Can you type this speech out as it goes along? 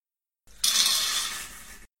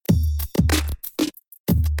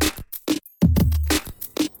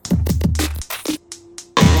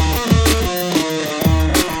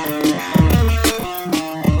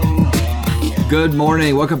Good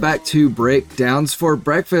morning. Welcome back to Breakdowns for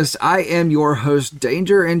Breakfast. I am your host,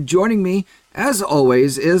 Danger, and joining me, as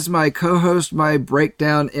always, is my co-host, my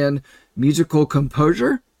breakdown in musical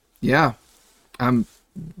composure. Yeah, I'm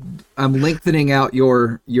lengthening out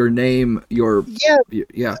your name, Monster,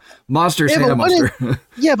 yeah, Santa Monster.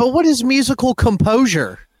 But what is musical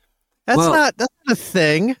composure? That's not a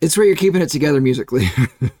thing. It's where you're keeping it together musically.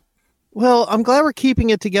 Well, I'm glad we're keeping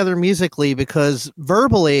it together musically because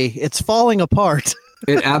verbally it's falling apart.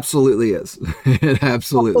 It absolutely is. It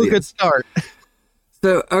absolutely is. Good start.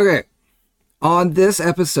 So, okay. On this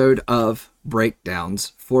episode of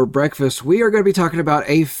Breakdowns for Breakfast, we are going to be talking about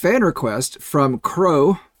a fan request from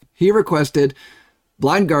Crow. He requested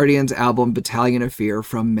Blind Guardian's album Battalion of Fear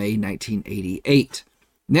from May 1988.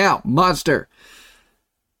 Now, Monster,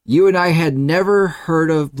 you and I had never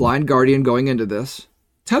heard of Blind Guardian going into this.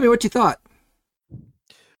 Tell me what you thought.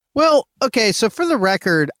 Well, okay, so for the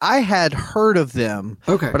record, I had heard of them.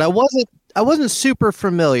 Okay. But I wasn't super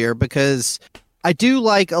familiar because I do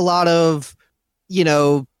like a lot of,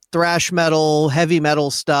 thrash metal, heavy metal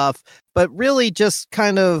stuff, but really just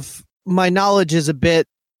kind of my knowledge is a bit,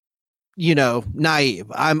 naive.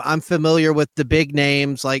 I'm familiar with the big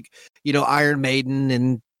names like, Iron Maiden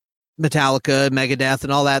and Metallica, Megadeth,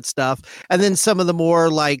 and all that stuff. And then some of the more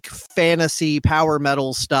like fantasy power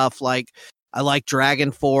metal stuff, like I like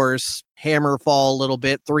Dragon Force, Hammerfall a little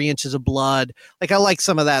bit, 3 Inches of Blood. Like I like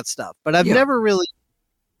some of that stuff, but I've never really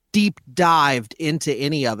deep dived into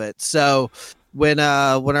any of it. So when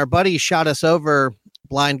our buddy shot us over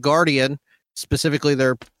Blind Guardian, specifically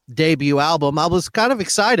their debut album, I was kind of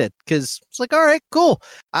excited because it's like, all right, cool.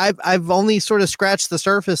 I've only sort of scratched the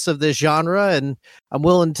surface of this genre, and I'm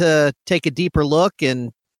willing to take a deeper look,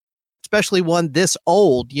 and especially one this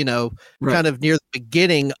old, kind of near the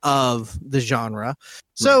beginning of the genre.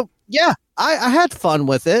 So yeah, I had fun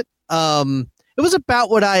with it. It was about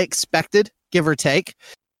what I expected, give or take.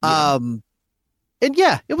 And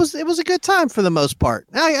yeah, it was a good time for the most part.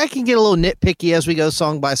 I can get a little nitpicky as we go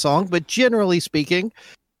song by song, but generally speaking,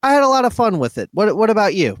 I had a lot of fun with it. What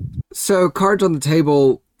about you? So, cards on the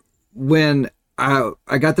table, when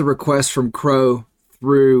I got the request from Crow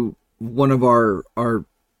through one of our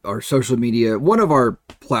social media, one of our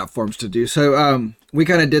platforms to do. So we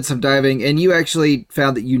kind of did some diving, and you actually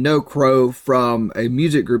found that Crow from a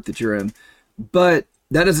music group that you're in. But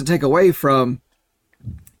that doesn't take away from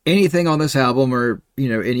anything on this album or,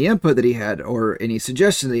 any input that he had or any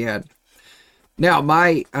suggestion that he had. Now,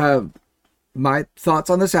 my thoughts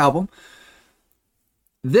on this album.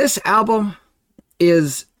 This album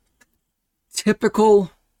is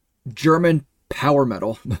typical German power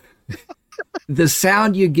metal. The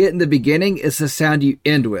sound you get in the beginning is the sound you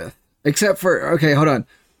end with. Except for, okay, hold on.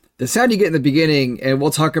 The sound you get in the beginning, and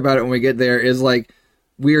we'll talk about it when we get there, is like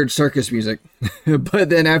weird circus music. But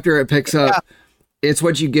then after it picks up, it's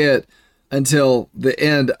what you get until the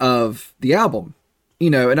end of the album.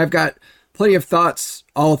 And I've got plenty of thoughts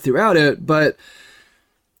all throughout it, but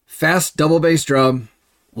fast double bass drum,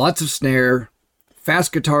 lots of snare,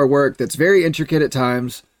 fast guitar work that's very intricate at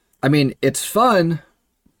times. I mean, it's fun.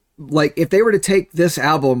 Like if they were to take this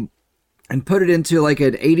album and put it into like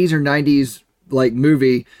an 80s or 90s like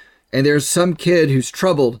movie, and there's some kid who's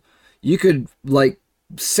troubled, you could like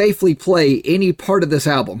safely play any part of this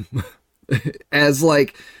album as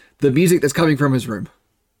like the music that's coming from his room.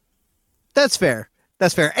 That's fair.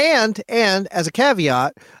 That's fair. And as a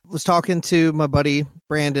caveat, I was talking to my buddy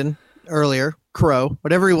Brandon earlier, Crow,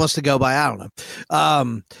 whatever he wants to go by, I don't know.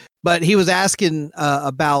 But he was asking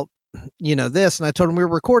about, this, and I told him we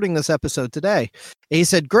were recording this episode today. And he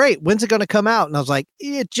said, great, when's it going to come out? And I was like,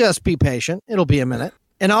 just be patient. It'll be a minute.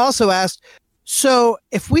 And I also asked, so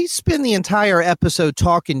if we spend the entire episode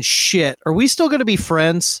talking shit, are we still going to be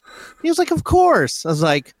friends? He was like, of course. I was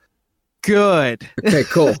like, good. Okay,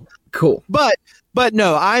 cool. But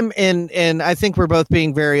no, I'm in, and I think we're both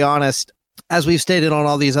being very honest. As we've stated on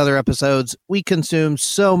all these other episodes, we consume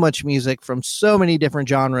so much music from so many different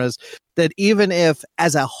genres that even if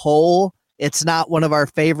as a whole, it's not one of our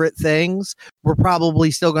favorite things, we're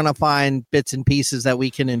probably still going to find bits and pieces that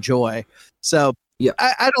we can enjoy. So yeah,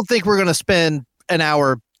 I don't think we're going to spend an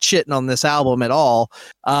hour shitting on this album at all.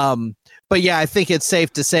 But yeah, I think it's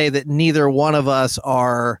safe to say that neither one of us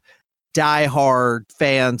are diehard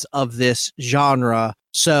fans of this genre.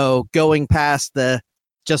 So going past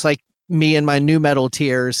just like me and my new metal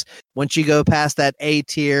tiers, once you go past that A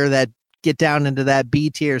tier, that get down into that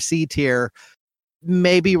B tier, C tier,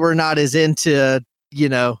 maybe we're not as into, we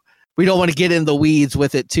don't want to get in the weeds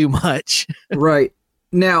with it too much. Right.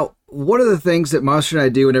 Now, one of the things that Monster and I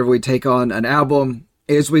do whenever we take on an album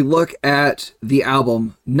is we look at the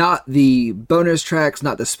album, not the bonus tracks,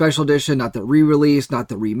 not the special edition, not the re-release, not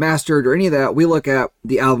the remastered or any of that. We look at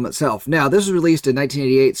the album itself. Now, this was released in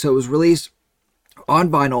 1988, so it was released on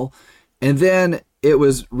vinyl, and then it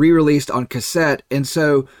was re-released on cassette, and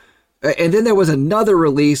then there was another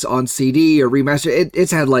release on CD or remaster.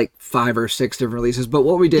 It's had like 5 or 6 different releases, but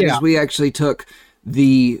what we did is we actually took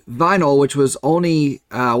the vinyl, which was only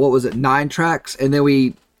 9 tracks, and then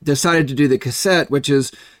we decided to do the cassette, which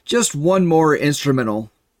is just one more instrumental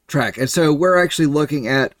track. And so we're actually looking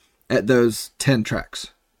at those 10 tracks.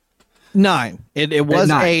 9. It was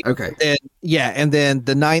 9. 8. Okay. And then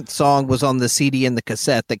the 9th song was on the CD and the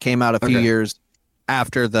cassette that came out a few years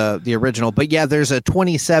after the original. But yeah, there's a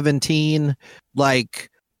 2017 like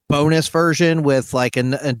bonus version with like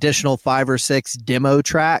an additional 5 or 6 demo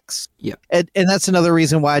tracks. Yeah. And that's another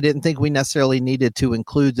reason wwhy I didn't think we necessarily needed to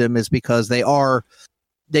include them, is because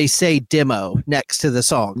they say demo next to the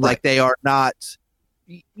song. Right. Like they are not,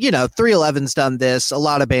 311's done this. A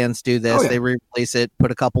lot of bands do this. They re-release it,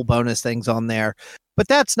 put a couple bonus things on there, but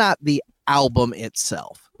that's not the album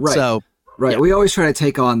itself. Right. So, right. Yeah. We always try to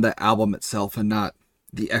take on the album itself and not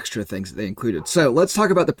the extra things that they included. So let's talk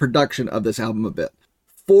about the production of this album a bit.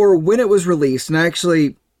 For when it was released, and I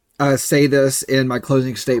actually say this in my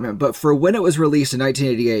closing statement, but for when it was released in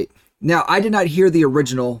 1988, now I did not hear the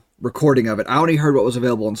original recording of it. I only heard what was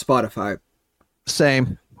available on Spotify.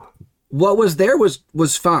 Same. What was there was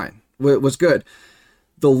fine. Was good.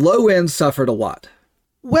 The low end suffered a lot.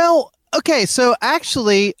 Well, okay, so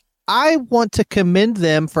actually I want to commend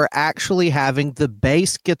them for actually having the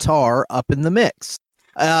bass guitar up in the mix.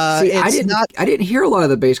 I didn't hear a lot of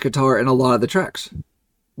the bass guitar in a lot of the tracks.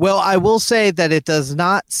 Well, I will say that it does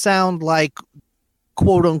not sound like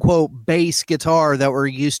quote unquote bass guitar that we're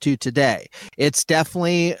used to today. It's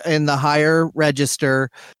definitely in the higher register.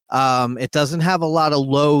 It doesn't have a lot of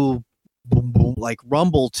low boom boom like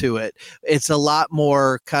rumble to it. It's a lot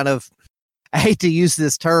more kind of, I hate to use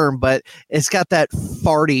this term, but it's got that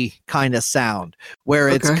farty kind of sound where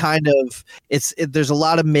it's kind of, there's a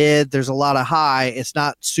lot of mid, there's a lot of high. It's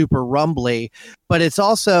not super rumbly, but it's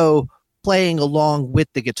also playing along with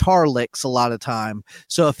the guitar licks a lot of time.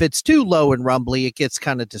 So if it's too low and rumbly, it gets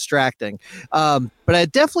kind of distracting. But I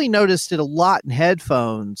definitely noticed it a lot in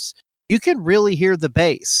headphones. You can really hear the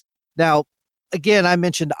bass. Now, again, I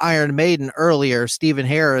mentioned Iron Maiden earlier. Stephen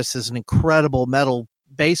Harris is an incredible metal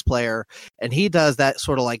bass player, and he does that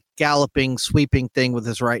sort of like galloping, sweeping thing with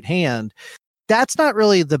his right hand. That's not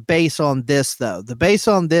really the bass on this, though. The bass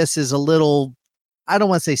on this is a little, I don't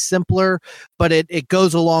want to say simpler, but it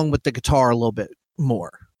goes along with the guitar a little bit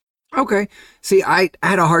more. Okay. See, I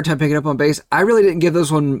had a hard time picking up on bass. I really didn't give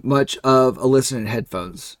this one much of a listen in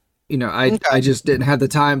headphones. I just didn't have the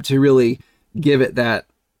time to really give it that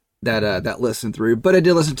listen through. But I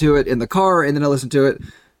did listen to it in the car, and then I listened to it,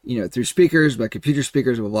 through speakers, my computer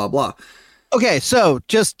speakers, blah, blah, blah. Okay, so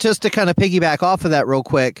just to kind of piggyback off of that real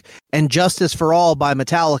quick, and Justice for All by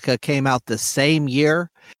Metallica came out the same year,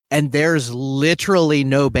 and there's literally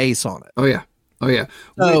no bass on it. Oh, yeah.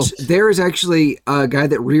 Which there is actually a guy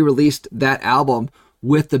that re-released that album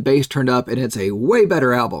with the bass turned up, and it's a way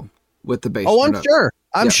better album with the bass turned up.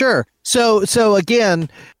 I'm sure. So again,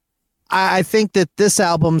 I think that this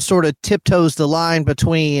album sort of tiptoes the line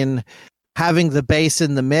between having the bass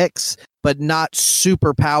in the mix, but not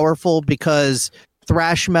super powerful, because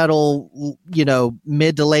thrash metal,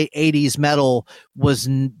 mid to late 80s metal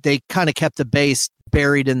they kind of kept the bass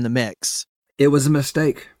buried in the mix. It was a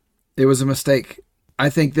mistake. I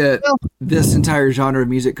think that this entire genre of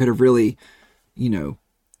music could have really,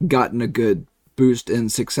 gotten a good boost in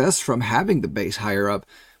success from having the bass higher up.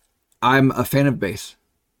 I'm a fan of bass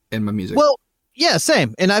in my music. Well, yeah,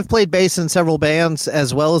 same. And I've played bass in several bands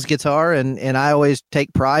as well as guitar, and I always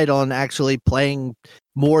take pride on actually playing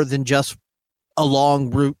more than just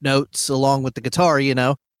along root notes along with the guitar,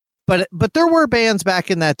 But there were bands back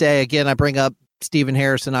in that day. Again, I bring up Stephen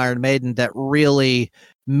Harris and Iron Maiden that really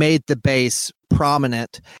made the bass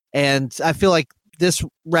prominent. And I feel like this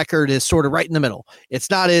record is sort of right in the middle. It's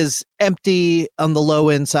not as empty on the low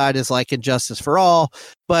end side as like in Justice for All,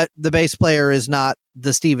 but the bass player is not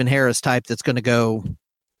the Stephen Harris type that's going to go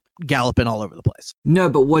galloping all over the place. No,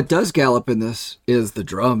 but what does gallop in this is the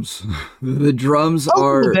drums. The drums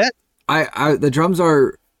are the drums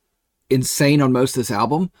are insane on most of this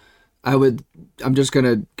album. I'm just going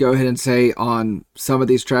to go ahead and say on some of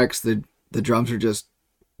these tracks, the drums are just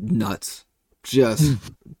nuts.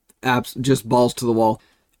 Just balls to the wall.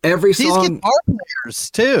 Every song. These guitar players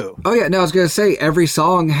too. Oh yeah, no, I was gonna say every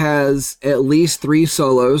song has at least 3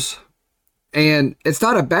 solos, and it's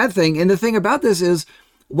not a bad thing. And the thing about this is,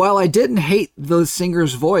 while I didn't hate the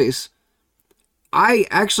singer's voice, I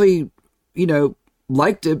actually,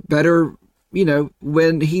 liked it better,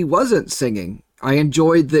 when he wasn't singing. I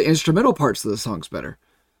enjoyed the instrumental parts of the songs better.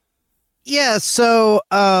 Yeah, so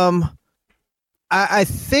I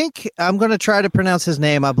think I'm going to try to pronounce his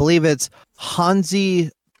name. I believe it's Hansi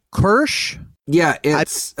Kirsch. Yeah,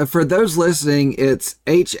 it's for those listening, it's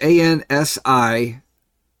Hansi,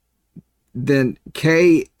 then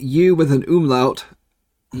Ku with an umlaut,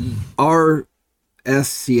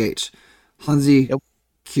 RSCH. Hansi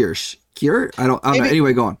Kirsch. I don't know.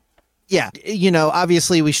 Anyway, go on. Yeah,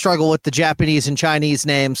 obviously we struggle with the Japanese and Chinese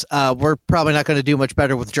names. We're probably not going to do much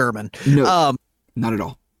better with German. No, not at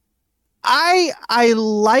all. I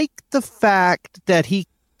like the fact that he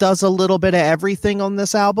does a little bit of everything on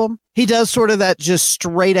this album. He does sort of that just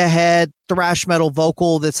straight ahead thrash metal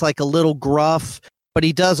vocal that's like a little gruff, but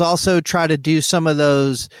he does also try to do some of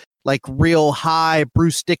those like real high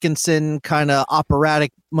Bruce Dickinson kind of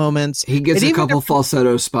operatic moments. He gets a couple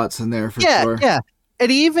falsetto spots in there for sure. Yeah. And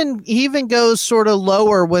he even goes sort of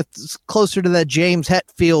lower with closer to that James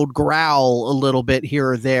Hetfield growl a little bit here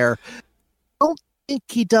or there. I don't think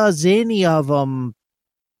he does any of them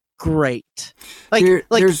great.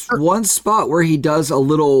 There's one spot where he does a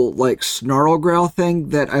little like snarl growl thing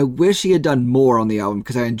that I wish he had done more on the album,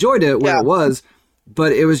 because I enjoyed it where it was,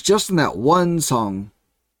 but it was just in that one song.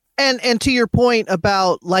 And to your point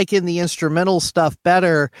about liking the instrumental stuff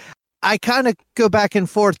better, I kind of go back and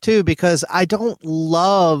forth too, because I don't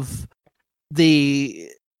love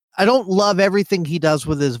everything he does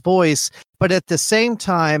with his voice, but at the same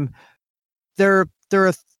time, they're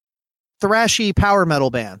a thrashy power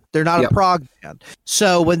metal band. They're not a prog band.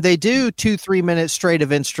 So when they do 2-3 minutes straight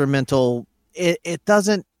of instrumental, it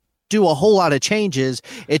doesn't do a whole lot of changes.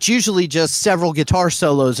 It's usually just several guitar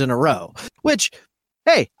solos in a row, which,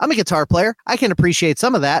 hey, I'm a guitar player. I can appreciate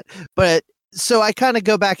some of that, but so I kind of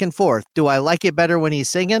go back and forth. Do I like it better when he's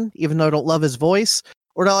singing, even though I don't love his voice?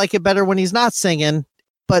 Or do I like it better when he's not singing,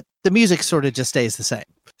 but the music sort of just stays the same?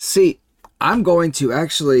 See, I'm going to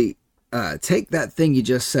actually take that thing you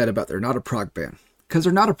just said about they're not a prog band, because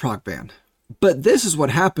they're not a prog band. But this is what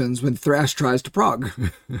happens when thrash tries to prog.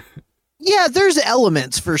 Yeah, there's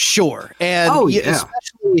elements for sure. And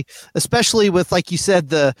especially with, like you said,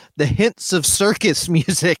 the hints of circus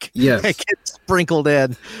music that gets sprinkled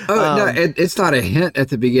in. Oh, no, it's not a hint at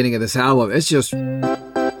the beginning of this album. It's just...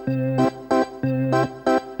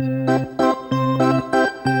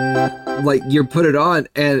 like, you put it on,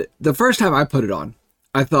 and the first time I put it on,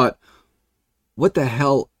 I thought, what the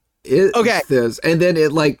hell is this? And then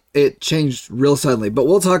it changed real suddenly. But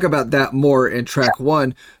we'll talk about that more in track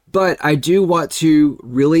one. But I do want to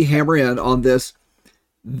really hammer in on this.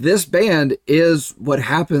 This band is what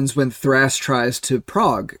happens when thrash tries to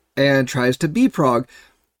prog and tries to be prog.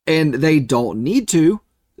 And they don't need to.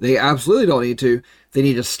 They absolutely don't need to. They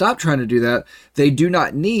need to stop trying to do that. They do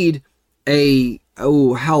not need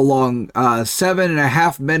how long?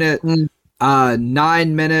 7.5 minute,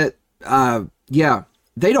 9 minute.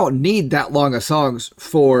 They don't need that long of songs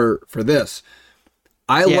for this.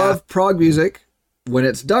 I love prog music when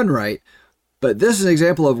it's done right, but this is an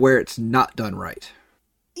example of where it's not done right.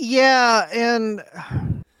 Yeah, and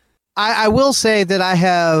I will say that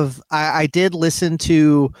I did listen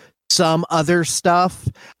to some other stuff.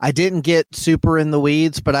 I didn't get super in the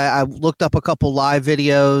weeds, but I looked up a couple live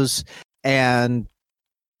videos and,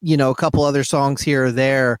 a couple other songs here or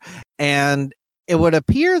there, and it would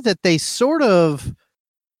appear that they sort of,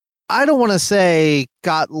 I don't want to say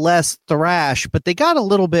got less thrash, but they got a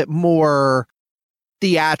little bit more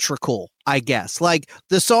theatrical, I guess. Like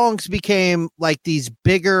the songs became like these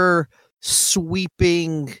bigger,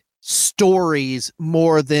 sweeping stories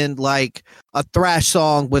more than like a thrash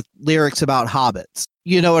song with lyrics about hobbits.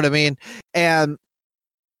 You know what I mean? And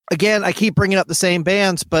again, I keep bringing up the same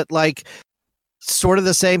bands, but like sort of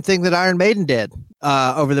the same thing that Iron Maiden did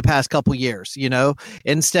over the past couple years.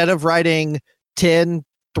 Instead of writing 10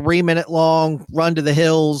 3-minute long Run to the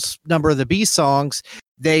Hills, Number of the Beast songs,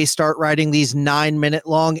 they start writing these 9-minute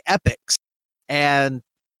long epics. And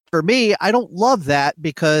for me, I don't love that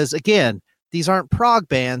because, again, these aren't prog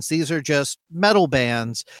bands. These are just metal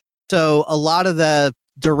bands. So a lot of the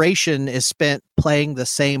duration is spent playing the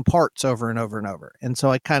same parts over and over and over. And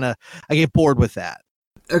so I get bored with that.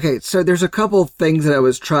 Okay, so there's a couple things that I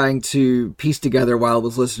was trying to piece together while I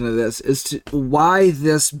was listening to this as to why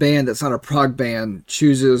this band that's not a prog band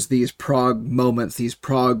chooses these prog moments, these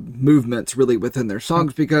prog movements really within their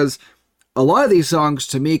songs, because a lot of these songs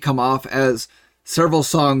to me come off as several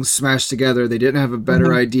songs smashed together. They didn't have a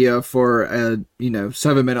better idea for a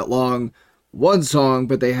 7-minute long one song,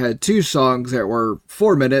 but they had two songs that were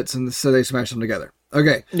 4 minutes, and so they smashed them together.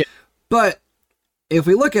 Okay. Yeah. But if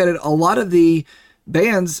we look at it, a lot of the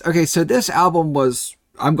bands, okay, so this album was,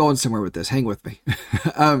 I'm going somewhere with this, hang with me.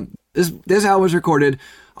 This album was recorded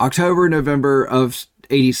October, November of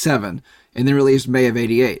 87, and then released May of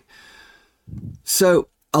 88. So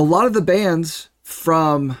a lot of the bands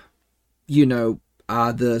from, the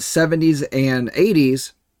 70s and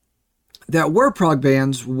 80s that were prog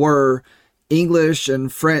bands were English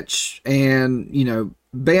and French and,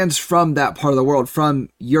 bands from that part of the world, from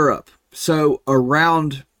Europe. So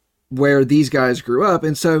around where these guys grew up.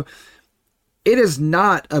 And so it is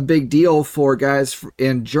not a big deal for guys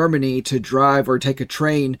in Germany to drive or take a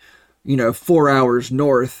train, 4 hours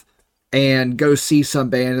north and go see some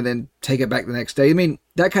band and then take it back the next day. I mean,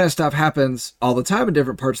 that kind of stuff happens all the time in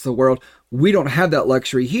different parts of the world. We don't have that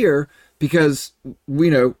luxury here because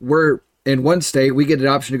we're in one state, we get an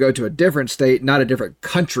option to go to a different state, not a different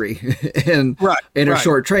country in a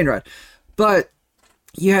short train ride. But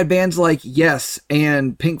you had bands like Yes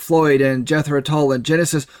and Pink Floyd and Jethro Tull and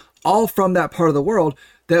Genesis, all from that part of the world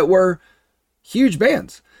that were huge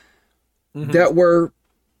bands that were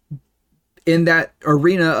in that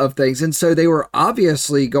arena of things. And so they were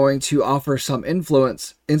obviously going to offer some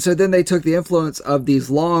influence. And so then they took the influence of these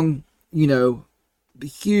long,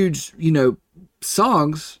 huge,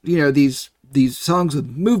 songs, these songs with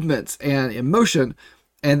movements and emotion,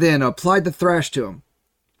 and then applied the thrash to them.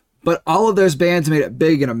 But all of those bands made it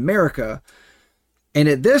big in America. And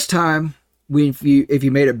at this time, if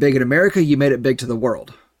you made it big in America, you made it big to the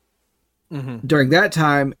world. During that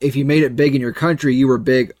time, if you made it big in your country, you were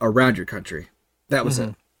big around your country. That was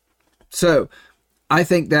it. So I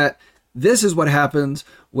think that this is what happens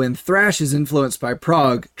when thrash is influenced by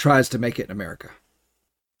prog tries to make it in America.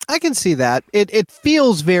 I can see that. It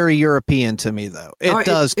feels very European to me, though. It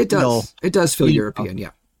does. It does feel European,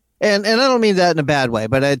 yeah. And I don't mean that in a bad way,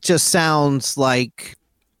 but it just sounds like,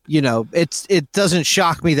 it doesn't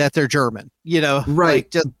shock me that they're German,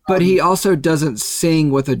 Right. Like but he also doesn't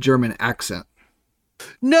sing with a German accent.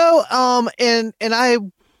 No,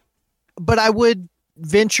 but I would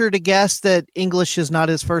venture to guess that English is not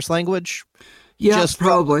his first language. Yeah,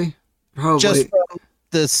 probably. Just from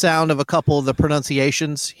the sound of a couple of the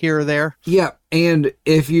pronunciations here or there. Yeah, and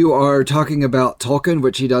if you are talking about Tolkien,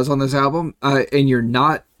 which he does on this album, and you're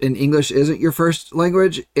not, and English isn't your first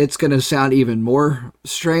language, it's going to sound even more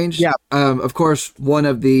strange. Yeah. Of course, one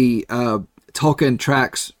of the Tolkien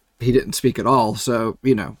tracks, he didn't speak at all, so,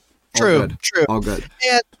 True. All good.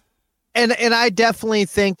 And I definitely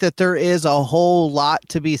think that there is a whole lot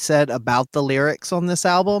to be said about the lyrics on this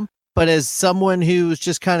album. But as someone who's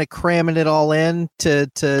just kind of cramming it all in to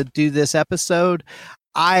do this episode,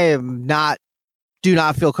 I do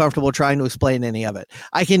not feel comfortable trying to explain any of it.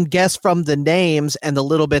 I can guess from the names and the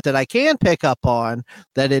little bit that I can pick up on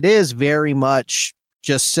that it is very much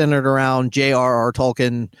just centered around J.R.R.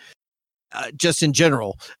 Tolkien, just in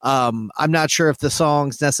general. I'm not sure if the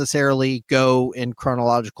songs necessarily go in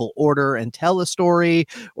chronological order and tell a story,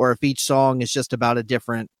 or if each song is just about a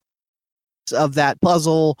different of that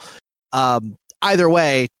puzzle. Either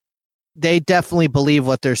way, they definitely believe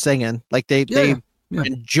what they're singing. Like they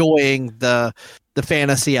enjoying the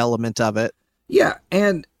fantasy element of it. Yeah,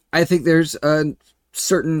 and I think there's a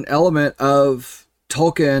certain element of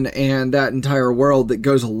Tolkien and that entire world that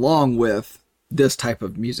goes along with this type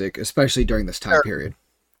of music, especially during this time period.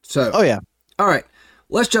 So, oh yeah. All right,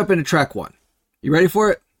 let's jump into track 1. You ready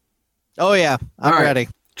for it? Oh yeah, I'm ready.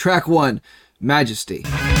 Track 1, Majesty.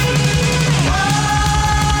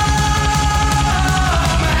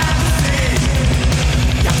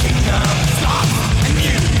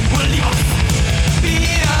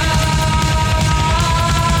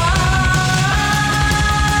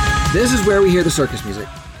 This is where we hear the circus music.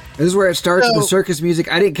 This is where it starts with the circus music.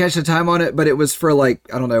 I didn't catch the time on it, but it was for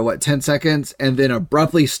 10 seconds, and then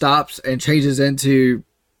abruptly stops and changes into,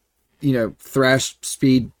 thrash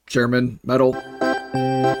speed German metal.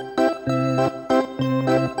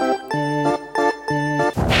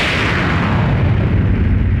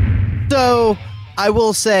 So I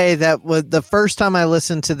will say that the first time I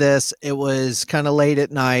listened to this, it was kind of late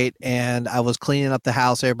at night and I was cleaning up the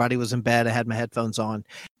house. Everybody was in bed. I had my headphones on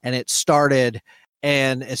and it started.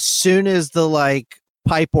 And as soon as the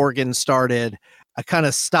pipe organ started, I kind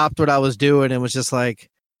of stopped what I was doing and was just like,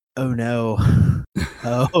 oh no,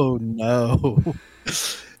 oh no.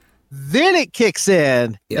 Then it kicks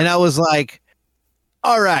in and I was like,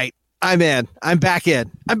 all right, I'm in. I'm back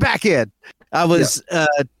in. I was,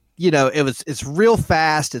 it's real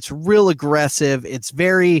fast. It's real aggressive. It's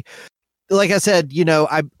very like I said,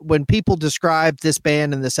 when people describe this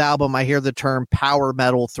band and this album, I hear the term power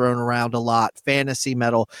metal thrown around a lot, fantasy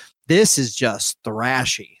metal. This is just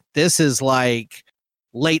thrashy. This is like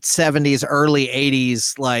late 70s, early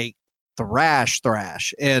 80s, like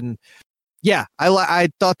thrash. And yeah, I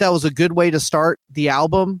thought that was a good way to start the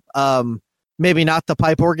album. Maybe not the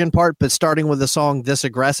pipe organ part, but starting with a song this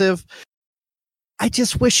aggressive. I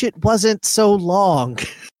just wish it wasn't so long.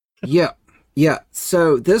 Yeah.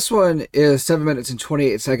 So this one is 7 minutes and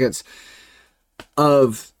 28 seconds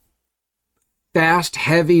of fast,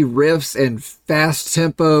 heavy riffs and fast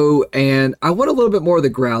tempo. And I want a little bit more of the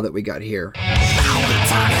growl that we got here. I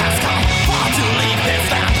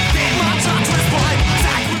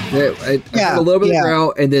heard a little bit of the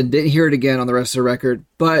growl and then didn't hear it again on the rest of the record.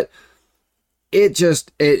 But it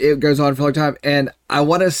just, it goes on for a long time. And I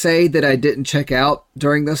want to say that I didn't check out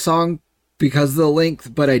during this song because of the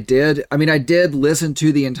length, but I did. I mean, I did listen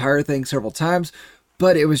to the entire thing several times,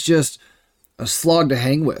 but it was just a slog to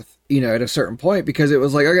hang with, at a certain point, because it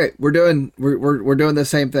was like, okay, we're doing the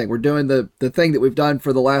same thing. We're doing the thing that we've done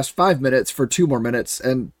for the last 5 minutes for 2 more minutes.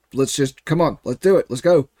 And let's just, come on, let's do it. Let's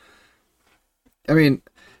go. I mean,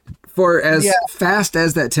 for as fast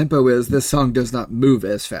as that tempo is, this song does not move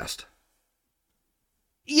as fast.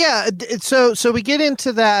 Yeah. So we get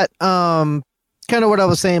into that, kind of what I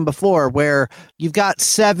was saying before, where you've got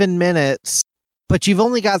 7 minutes, but you've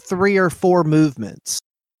only got 3 or 4 movements,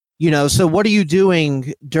 so what are you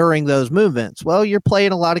doing during those movements? Well, you're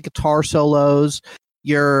playing a lot of guitar solos.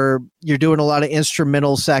 You're doing a lot of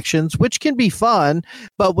instrumental sections, which can be fun,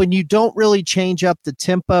 but when you don't really change up the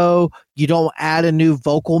tempo, you don't add a new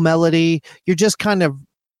vocal melody, you're just kind of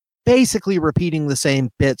basically repeating the same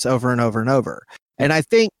bits over and over and over. And I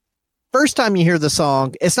think first time you hear the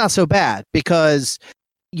song, it's not so bad because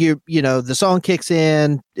the song kicks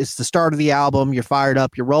in, it's the start of the album, you're fired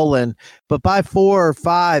up, you're rolling. But by 4,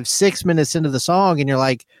 5, 6 minutes into the song, and you're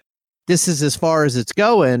like, this is as far as it's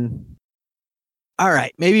going. All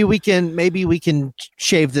right, maybe we can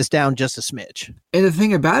shave this down just a smidge. And the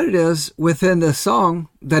thing about it is, within the song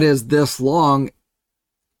that is this long,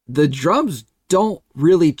 the drums don't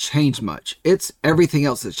really change much. It's everything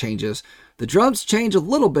else that changes. The drums change a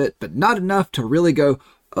little bit, but not enough to really go,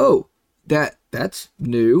 oh, that's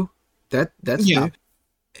new. That's new.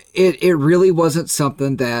 It really wasn't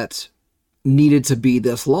something that needed to be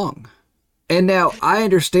this long. And now I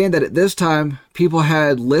understand that at this time, people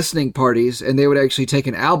had listening parties and they would actually take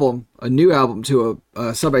a new album to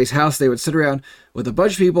somebody's house. They would sit around with a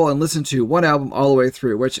bunch of people and listen to one album all the way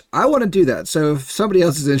through, which I want to do that. So if somebody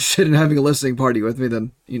else is interested in having a listening party with me,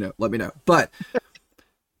 then, let me know. But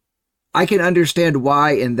I can understand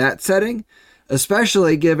why in that setting,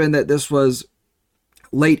 especially given that this was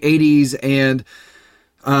late 80s and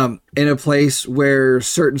in a place where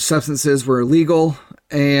certain substances were illegal.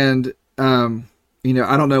 And, I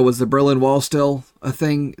don't know, was the Berlin Wall still a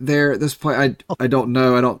thing there at this point? I don't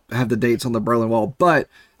know. I don't have the dates on the Berlin Wall, but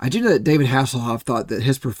I do know that David Hasselhoff thought that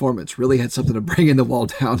his performance really had something to bring the wall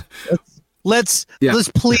down. Let's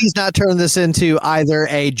please not turn this into either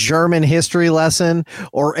a German history lesson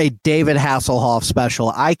or a David Hasselhoff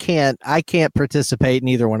special. I can't participate in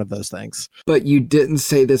either one of those things. But you didn't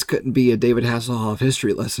say this couldn't be a David Hasselhoff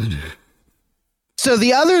history lesson. So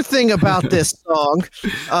the other thing about this song,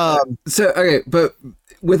 but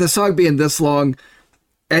with a song being this long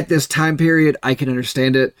at this time period, I can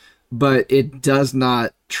understand it, but it does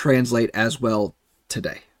not translate as well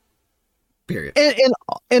today. Period.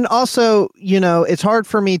 And also, it's hard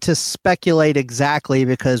for me to speculate exactly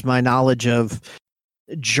because my knowledge of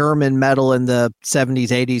German metal in the 70s,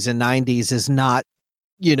 80s, and 90s is not,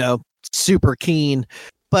 super keen.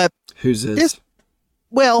 But whose is?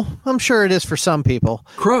 Well, I'm sure it is for some people.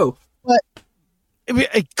 Crow. But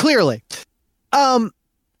clearly.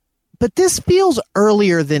 But this feels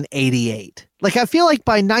earlier than 88. Like, I feel like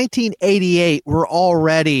by 1988, we're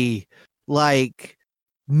already like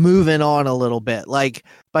moving on a little bit. Like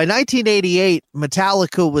by 1988,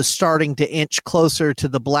 Metallica was starting to inch closer to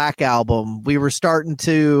the Black Album. We were starting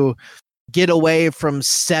to get away from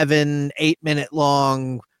 7-8 minute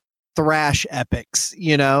long thrash epics,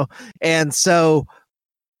 And so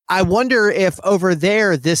I wonder if over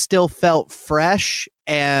there, this still felt fresh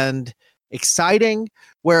and exciting.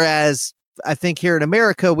 Whereas I think here in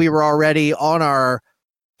America, we were already on our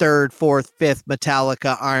 3rd, 4th, 5th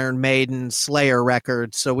Metallica, Iron Maiden, Slayer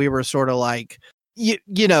records. So we were sort of like,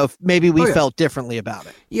 maybe we felt differently about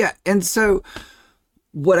it. Yeah. And so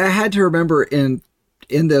what I had to remember in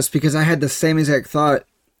this, because I had the same exact thought,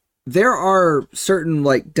 there are certain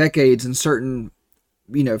like decades and certain,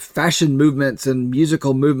 fashion movements and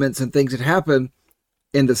musical movements and things that happen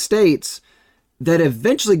in the States that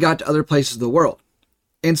eventually got to other places of the world.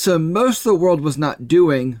 And so most of the world was not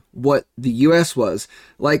doing what the U.S. was.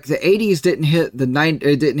 Like the 80s didn't hit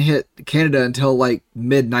it didn't hit Canada until like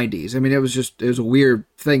mid 90s. I mean, it was a weird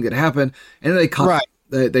thing that happened, and they caught up.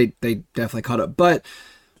 They definitely caught up. But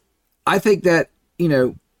I think that,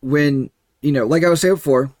 when, like I was saying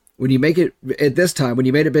before, when you make it at this time, when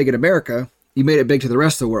you made it big in America, you made it big to the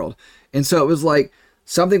rest of the world. And so it was like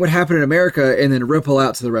something would happen in America and then ripple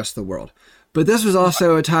out to the rest of the world. But this was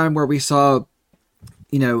also a time where we saw,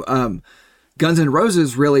 Guns N'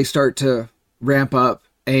 Roses really start to ramp up,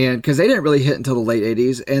 and because they didn't really hit until the late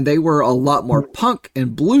 80s, and they were a lot more punk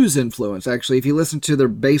and blues influence. Actually, if you listen to their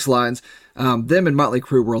bass lines, them and Motley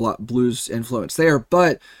Crue were a lot blues influence there,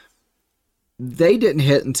 but they didn't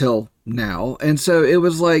hit until now. And so it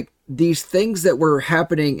was like these things that were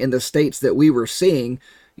happening in the States that we were seeing,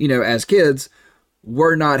 as kids,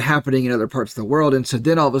 were not happening in other parts of the world. And so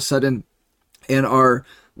then all of a sudden in our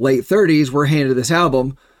late 30s, we're handed this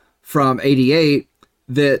album from 88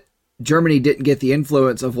 that Germany didn't get the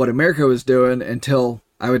influence of what America was doing until,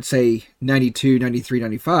 I would say, 92, 93,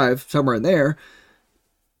 95, somewhere in there.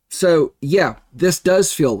 So yeah, this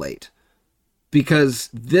does feel late because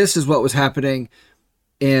this is what was happening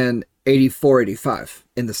in 84, 85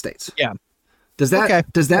 in the States. Yeah. Does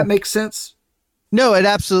that make sense? No, it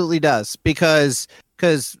absolutely does, because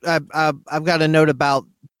I've got a note about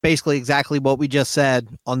basically exactly what we just said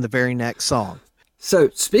on the very next song. So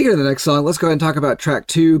speaking of the next song, let's go ahead and talk about track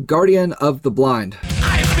 2, Guardian of the Blind.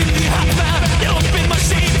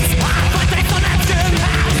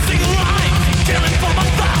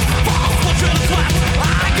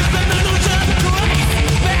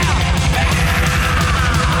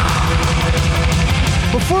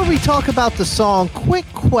 Before we talk about the song, quick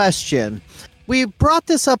question. We brought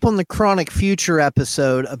this up on the Chronic Future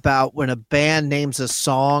episode about when a band names a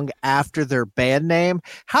song after their band name.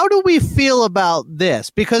 How do we feel about this?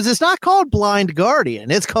 Because it's not called Blind Guardian.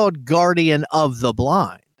 It's called Guardian of the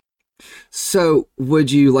Blind. So would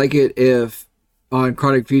you like it if on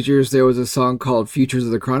Chronic Futures there was a song called Futures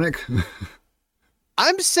of the Chronic?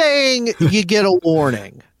 I'm saying you get a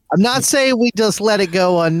warning. I'm not saying we just let it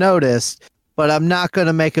go unnoticed, but I'm not going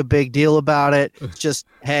to make a big deal about it. It's just,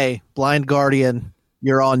 hey, Blind Guardian,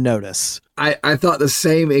 you're on notice. I thought the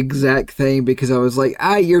same exact thing, because I was like,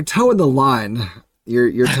 you're towing the line.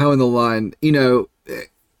 You're towing the line.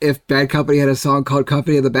 If Bad Company had a song called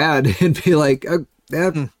Company of the Bad, it'd be like,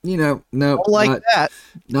 no, Don't like that.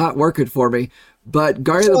 Not working for me. But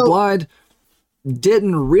Guardian of the Blind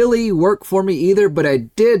didn't really work for me either, but I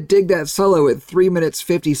did dig that solo at 3 minutes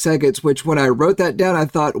 50 seconds, which when I wrote that down, I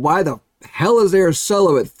thought, why the hell is there a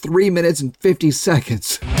solo at 3 minutes and 50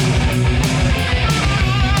 seconds?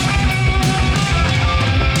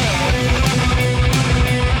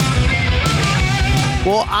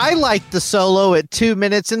 Well, I like the solo at 2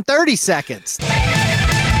 minutes and 30 seconds.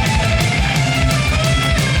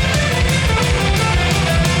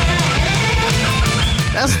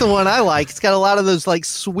 That's the one I like. It's got a lot of those like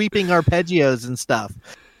sweeping arpeggios and stuff.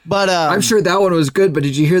 But I'm sure that one was good, but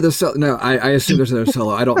did you hear the solo? No, I assume there's another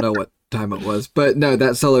solo. I don't know what time it was, but no,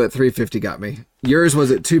 that solo at 3:50 got me. Yours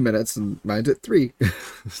was at 2 minutes and mine's at 3.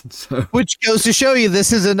 So, which goes to show you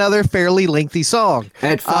this is another fairly lengthy song.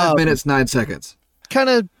 At 5 minutes, 9 seconds. Kind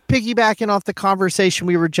of piggybacking off the conversation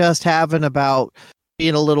we were just having about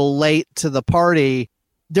being a little late to the party.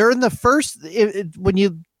 During the first, when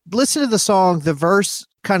you listen to the song, the verse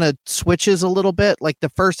kind of switches a little bit. Like the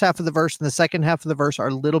first half of the verse and the second half of the verse are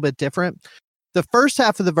a little bit different. The first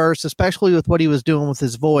half of the verse, especially with what he was doing with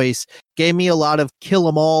his voice, gave me a lot of Kill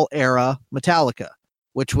 'Em All era Metallica,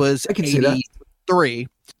 which was 83.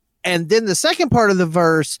 And then the second part of the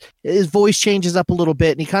verse, his voice changes up a little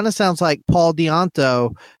bit, and he kind of sounds like Paul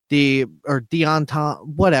Dianto, the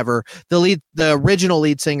original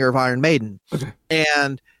lead singer of Iron Maiden. Okay.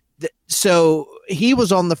 And so he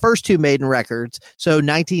was on the first two Maiden records, so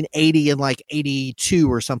 1980 and like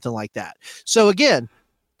 82 or something like that. So again,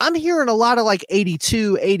 I'm hearing a lot of like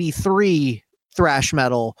 82, 83 thrash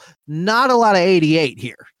metal, not a lot of 88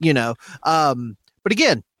 here, but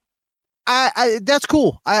again, I that's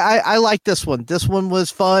cool. I like this one. This one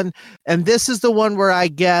was fun. And this is the one where I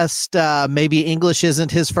guessed maybe English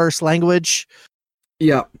isn't his first language.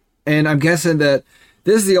 Yeah. And I'm guessing that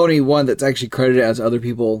this is the only one that's actually credited as other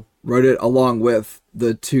people wrote it, along with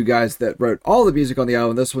the two guys that wrote all the music on the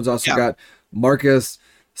album. This one's also got Marcus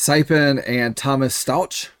Sipin and Thomas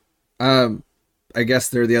Stauch. I guess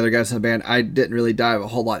they're the other guys in the band. I didn't really dive a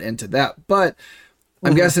whole lot into that, but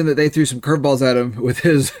I'm guessing that they threw some curveballs at him with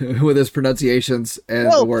his pronunciations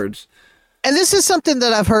and the words. And this is something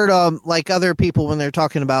that I've heard like other people when they're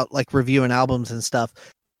talking about like reviewing albums and stuff.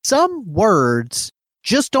 Some words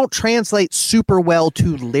just don't translate super well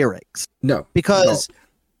to lyrics. No. Because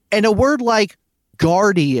and a word like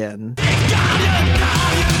Guardian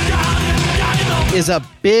is a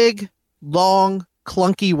big, long,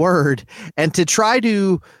 clunky word. And to try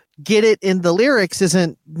to get it in the lyrics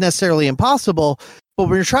isn't necessarily impossible. But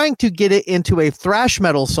when you're trying to get it into a thrash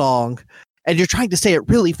metal song and you're trying to say it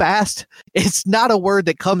really fast, it's not a word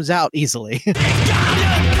that comes out easily.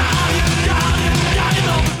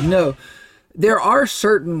 No, there are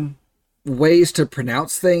certain ways to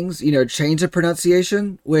pronounce things, change the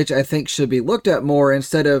pronunciation, which I think should be looked at more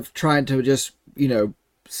instead of trying to just,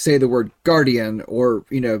 say the word Guardian or,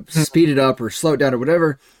 speed it up or slow it down or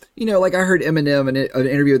whatever. Like I heard Eminem in an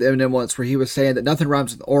interview with Eminem once where he was saying that nothing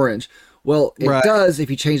rhymes with orange. Well, it does if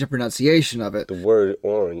you change the pronunciation of it. The word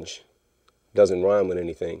orange doesn't rhyme with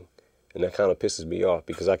anything, and that kind of pisses me off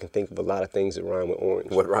because I can think of a lot of things that rhyme with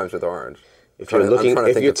orange. What rhymes with orange? If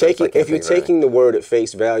you're taking the word at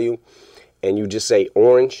face value and you just say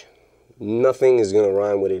orange, nothing is going to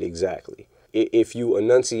rhyme with it exactly. If you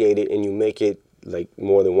enunciate it and you make it like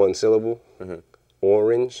more than one syllable,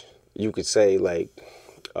 orange, you could say like,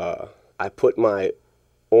 I put my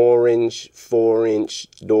orange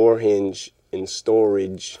 4-inch door hinge in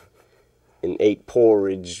storage and ate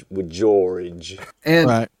porridge with George.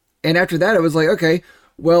 And after that, it was like, okay,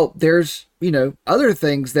 well, there's, other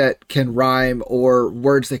things that can rhyme or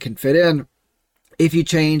words that can fit in if you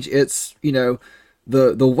change its, the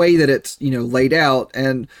way that it's, laid out.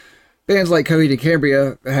 And bands like Coheed and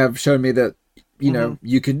Cambria have shown me that,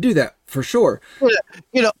 you can do that for sure.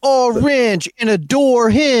 Orange in a door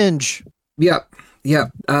hinge. Yeah. Yeah.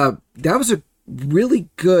 That was a really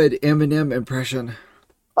good Eminem impression.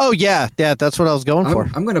 Oh, yeah. Yeah, that's what I was going for.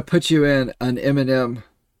 I'm going to put you in an Eminem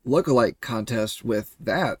lookalike contest with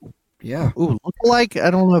that. Yeah. Ooh, lookalike? I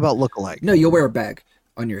don't know about lookalike. No, you'll wear a bag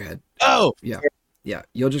on your head. Oh. Yeah. Yeah.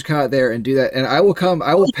 You'll just come out there and do that. And I will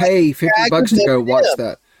pay $50 to go watch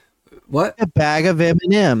that. What? A bag of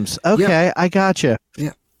M&Ms. Okay, yeah. I gotcha.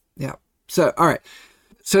 Yeah. Yeah. So, all right.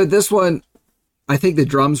 So this one, I think the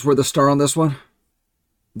drums were the star on this one.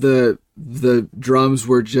 The drums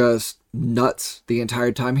were just nuts the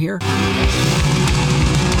entire time here.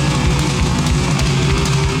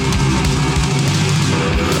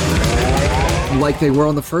 Like they were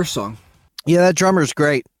on the first song. Yeah, that drummer's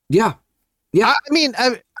great. Yeah. Yeah. I mean,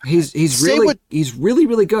 he's really,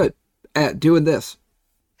 really good at doing this.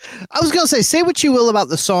 I was going to say what you will about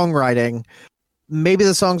the songwriting. Maybe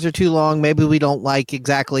the songs are too long. Maybe we don't like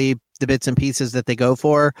exactly the bits and pieces that they go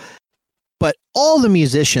for. But all the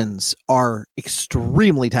musicians are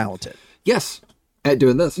extremely talented. Yes, at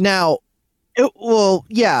doing this. Now,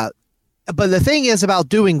 yeah. But the thing is about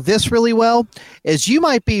doing this really well is you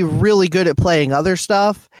might be really good at playing other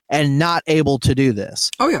stuff and not able to do this.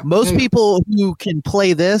 Oh, yeah. Most people who can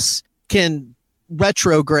play this can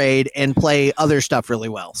retrograde and play other stuff really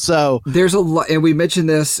well. So there's a lot, and we mentioned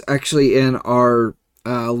this actually in our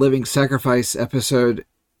Living Sacrifice episode,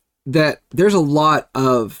 that there's a lot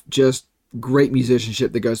of just great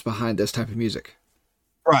musicianship that goes behind this type of music.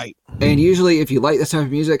 Right. And usually if you like this type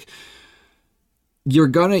of music, you're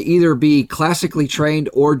going to either be classically trained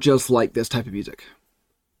or just like this type of music.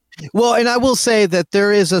 Well, and I will say that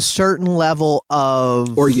there is a certain level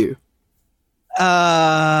of... Or you.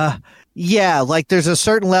 Yeah, like there's a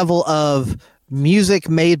certain level of music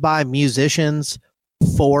made by musicians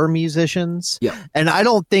for musicians. Yeah. And I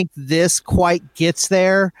don't think this quite gets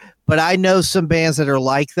there, but I know some bands that are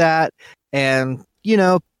like that. And,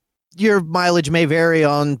 your mileage may vary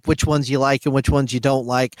on which ones you like and which ones you don't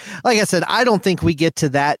like. Like I said, I don't think we get to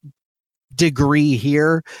that degree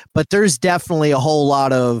here, but there's definitely a whole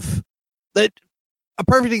lot of that. A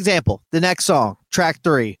perfect example, the next song, track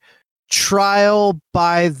 3, Trial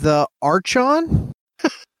by the Archon.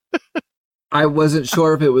 I wasn't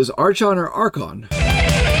sure if it was Archon or Archon.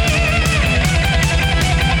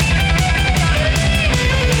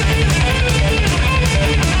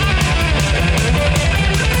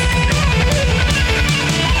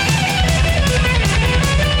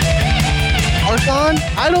 Archon?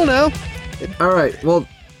 I don't know. All right. Well,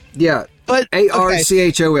 yeah. But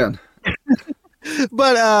Archon.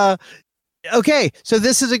 But okay, so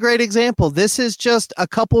this is a great example. This is just a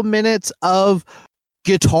couple minutes of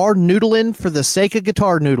guitar noodling for the sake of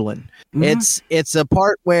guitar noodling. Mm-hmm. It's a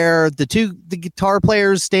part where the guitar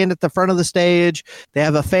players stand at the front of the stage. They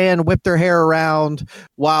have a fan whip their hair around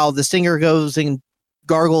while the singer goes and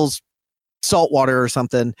gargles saltwater or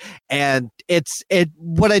something. And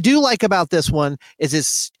what I do like about this one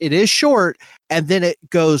is it is short, and then it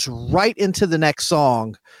goes right into the next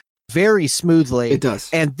song very smoothly. It does.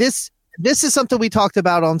 And this is something we talked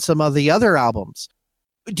about on some of the other albums.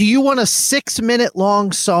 Do you want a 6-minute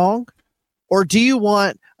long song, or do you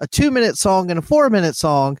want a 2-minute song and a 4-minute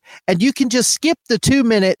song, and you can just skip the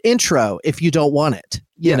 2-minute intro if you don't want it,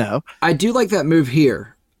 you know? I do like that move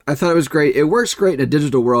here. I thought it was great. It works great in a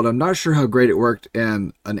digital world. I'm not sure how great it worked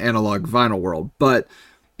in an analog vinyl world, but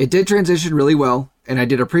it did transition really well, and I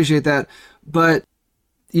did appreciate that. But,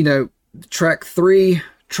 you know, track 3,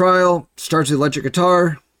 Trial, starts with electric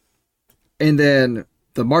guitar, and then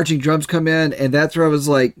the marching drums come in, and that's where I was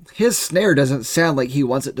like, his snare doesn't sound like he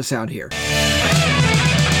wants it to sound here.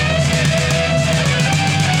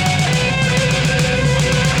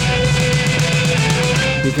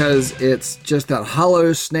 Because it's just that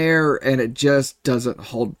hollow snare, and it just doesn't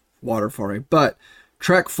hold water for me. But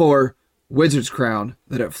track 4, Wizard's Crown,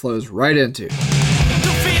 that it flows right into.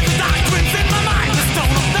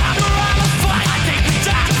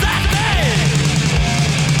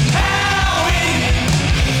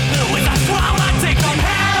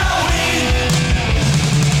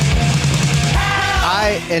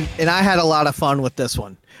 I had a lot of fun with this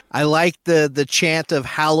one. I like the chant of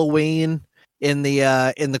Halloween in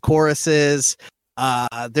the choruses.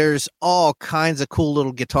 There's all kinds of cool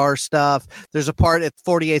little guitar stuff. There's a part at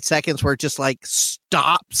 48 seconds where it just like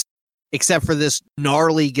stops, except for this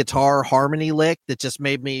gnarly guitar harmony lick that just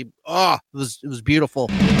made me it was beautiful.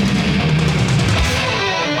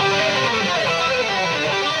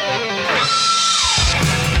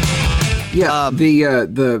 Yeah,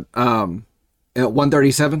 the at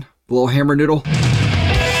 137, the little hammer noodle.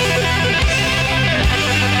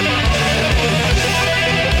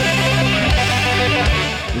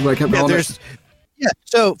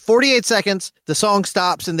 So 48 seconds, the song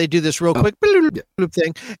stops, and they do this real quick bloop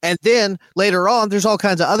thing. And then later on, there's all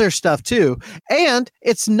kinds of other stuff too. And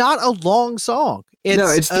it's not a long song.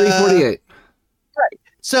 It's 3:48. Right.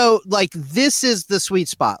 So like, this is the sweet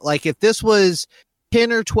spot. Like, if this was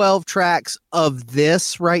 10 or 12 tracks of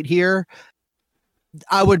this right here,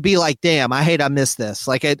 I would be like, damn, I hate I missed this.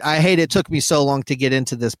 Like, I hate it took me so long to get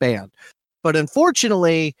into this band. But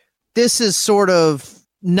unfortunately, this is sort of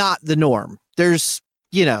not the norm. There's,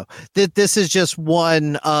 you know, this is just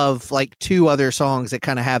one of like 2 other songs that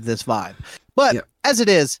kind of have this vibe. But as it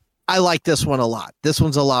is, I like this one a lot. This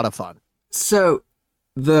one's a lot of fun. So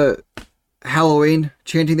the Halloween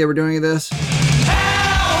chanting they were doing in this,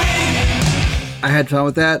 I had fun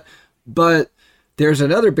with that. But there's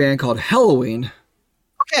another band called Halloween.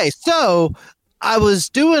 Okay, so I was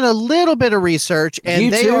doing a little bit of research,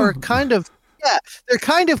 and they are kind of, they're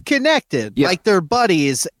kind of connected, like they're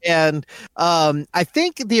buddies. And I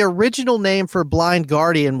think the original name for Blind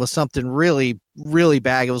Guardian was something really, really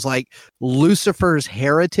bad. It was like Lucifer's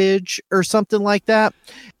Heritage or something like that.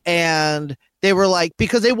 And they were like,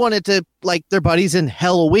 because they wanted to, like, their buddies in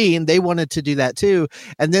Halloween, they wanted to do that too.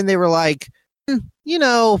 And then they were like, you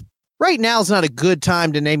know, right now is not a good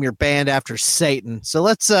time to name your band after Satan. So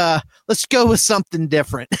let's go with something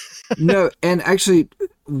different. No, and actually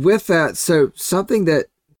with that, so something that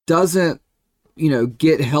doesn't, you know,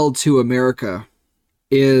 get held to America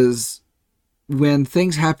is when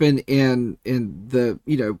things happen in the,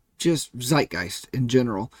 you know, just zeitgeist in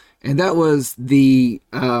general. And that was the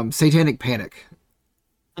Satanic Panic,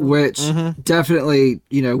 which definitely,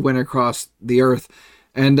 you know, went across the earth.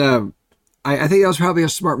 And I think that was probably a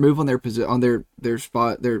smart move on their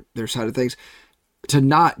side of things, to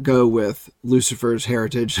not go with Lucifer's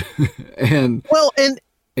Heritage and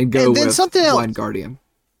go with Blind Guardian.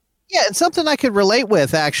 Yeah, and something I could relate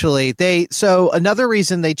with, actually. So another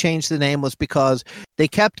reason they changed the name was because they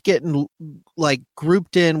kept getting like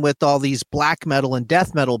grouped in with all these black metal and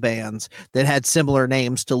death metal bands that had similar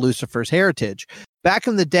names to Lucifer's Heritage. Back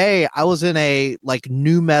in the day, I was in a like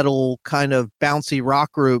new metal kind of bouncy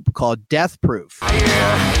rock group called Death Proof. And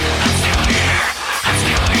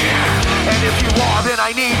if you are, then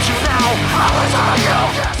I need you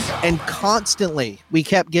now. And constantly we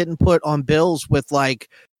kept getting put on bills with like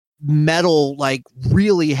metal, like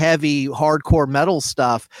really heavy hardcore metal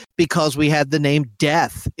stuff, because we had the name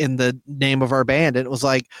Death in the name of our band. And it was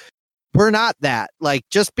like, we're not that. Like,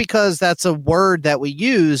 just because that's a word that we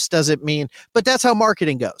use doesn't mean, but that's how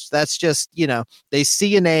marketing goes. That's just, you know, they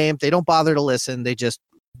see a name, they don't bother to listen, they just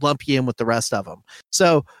lump you in with the rest of them.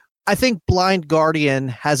 So I think Blind Guardian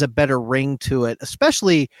has a better ring to it,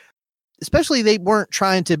 especially they weren't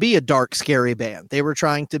trying to be a dark, scary band. They were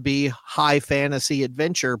trying to be high fantasy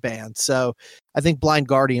adventure band. So I think Blind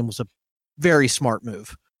Guardian was a very smart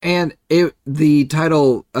move. And the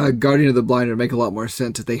title Guardian of the Blind would make a lot more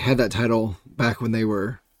sense if they had that title back when they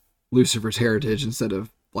were Lucifer's Heritage instead of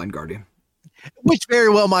Blind Guardian. Which very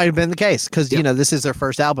well might have been the case because, this is their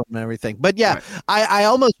first album and everything. But right. I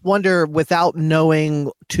almost wonder, without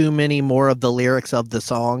knowing too many more of the lyrics of the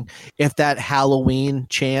song, if that Halloween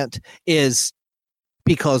chant is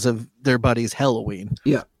because of their buddy's Halloween.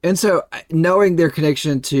 Yeah. And so knowing their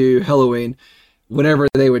connection to Halloween, whenever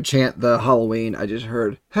they would chant the Halloween, I just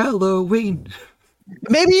heard Halloween.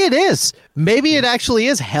 Maybe it is. Maybe it actually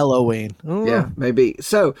is Halloween. Yeah, maybe.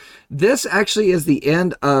 So this actually is the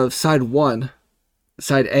end of side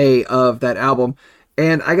A of that album.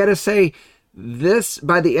 And I got to say,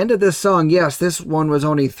 by the end of this song, yes, this one was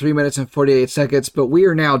only 3 minutes and 48 seconds, but we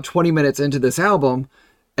are now 20 minutes into this album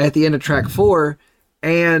at the end of track 4.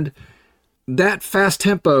 And that fast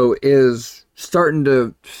tempo is starting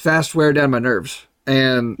to fast wear down my nerves.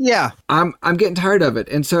 And yeah, I'm getting tired of it.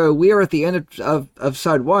 And so we are at the end of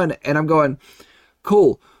side 1, and I'm going,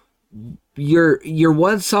 cool. Your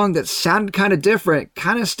one song that sounded kind of different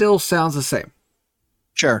kind of still sounds the same.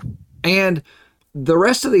 Sure. And the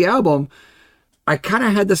rest of the album, I kind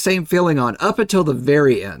of had the same feeling on up until the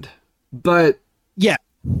very end. But yeah,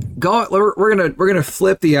 we're gonna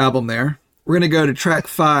flip the album there. We're gonna go to track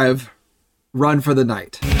 5, Run for the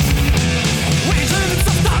Night.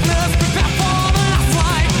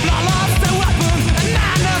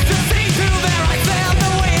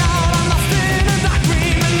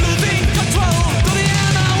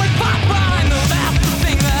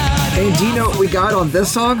 And do you know what we got on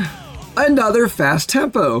this song? Another fast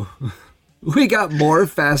tempo. We got more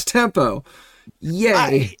fast tempo.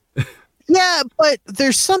 Yay. Yeah, but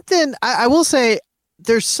there's something, I will say,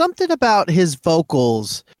 there's something about his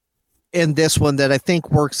vocals in this one that I think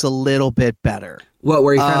works a little bit better. What,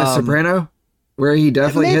 where he found a soprano? Where he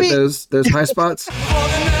definitely hit those high spots?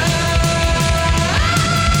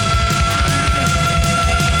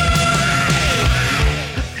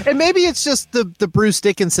 And maybe it's just the Bruce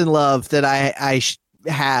Dickinson love that I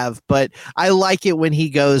have, but I like it when he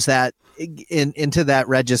goes into that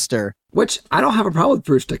register. Which I don't have a problem with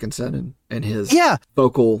Bruce Dickinson and his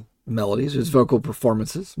vocal melodies, his vocal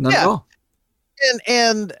performances. Not at all.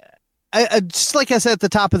 And I, just like I said at the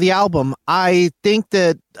top of the album, I think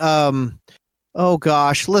that oh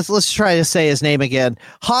gosh, let's try to say his name again.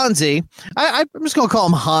 Hansi. I'm just gonna call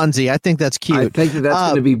him Hansi. I think that's cute. I think that's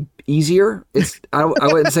going to be easier. I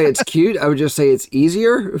wouldn't say it's cute. I would just say it's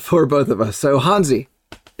easier for both of us. So Hansi.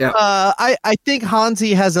 Yeah. I think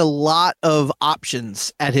Hansi has a lot of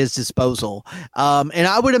options at his disposal. And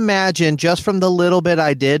I would imagine, just from the little bit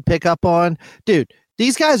I did pick up on, dude,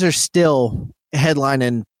 these guys are still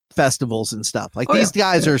headlining festivals and stuff. Like these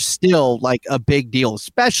guys are still like a big deal,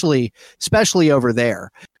 especially over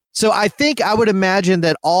there. So I think I would imagine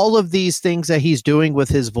that all of these things that he's doing with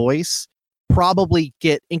his voice probably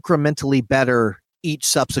get incrementally better each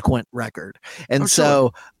subsequent record. And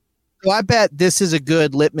so I bet this is a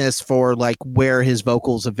good litmus for like where his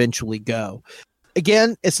vocals eventually go.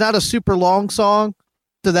 Again, it's not a super long song,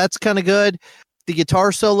 so that's kind of good. The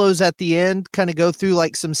guitar solos at the end kind of go through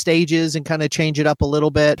like some stages and kind of change it up a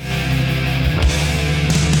little bit.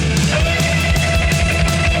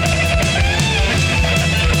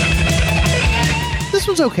 This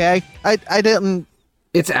one's okay. I didn't.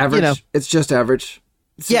 It's average. It's just average.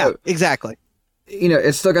 So, yeah, exactly.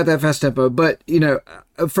 It's still got that fast tempo, but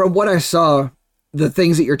from what I saw, the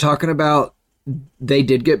things that you're talking about, they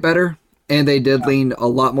did get better, and they did lean a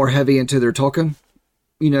lot more heavy into their Tolkien,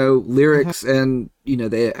 lyrics and,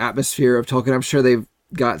 the atmosphere of Tolkien. I'm sure they've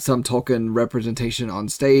got some Tolkien representation on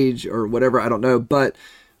stage or whatever. I don't know. But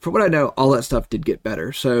from what I know, all that stuff did get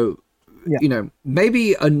better. So,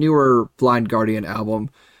 maybe a newer Blind Guardian album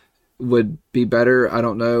would be better. I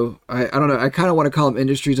don't know. I don't know. I kind of want to call them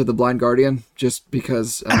Industries of the Blind Guardian just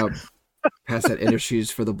because past that Industries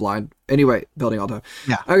for the Blind. Anyway, building all time.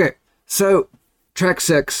 Yeah. Okay. So track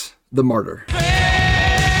 6, The Martyr.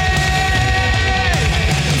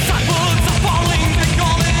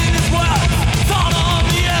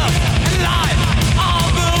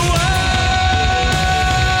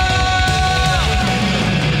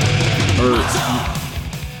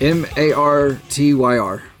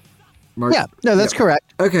 Martyr. Yeah, no, that's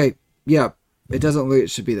correct. Okay, yeah, it doesn't look like it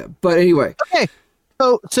should be that. But anyway. Okay,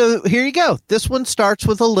 so here you go. This one starts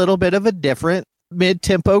with a little bit of a different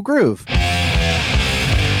mid-tempo groove.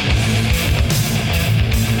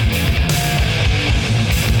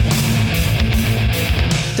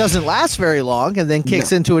 Doesn't last very long and then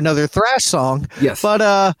kicks into another thrash song. Yes.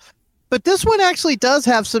 But this one actually does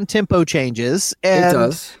have some tempo changes. And it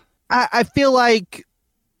does. I feel like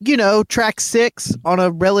track 6 on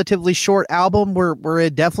a relatively short album. We're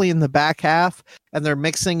definitely in the back half and they're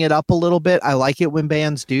mixing it up a little bit. I like it when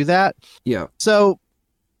bands do that. Yeah. So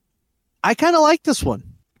I kind of like this one.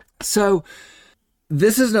 So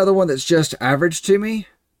this is another one that's just average to me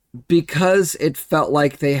because it felt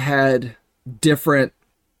like they had different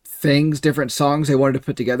songs they wanted to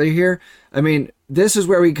put together here. I mean, this is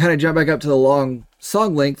where we kind of jump back up to the long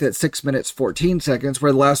song length at 6 minutes, 14 seconds,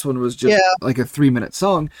 where the last one was just like a 3-minute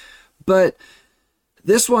song. But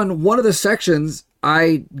this one of the sections,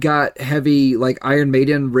 I got heavy, like Iron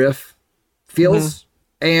Maiden riff feels,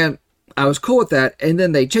 and I was cool with that. And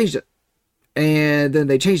then they changed it. And then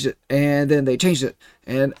they changed it. And then they changed it.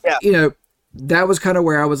 And, that was kind of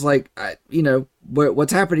where I was like,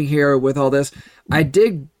 what's happening here with all this? I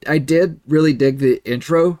did really dig the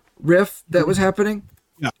intro riff that was happening.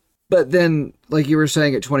 Yeah. But then, like you were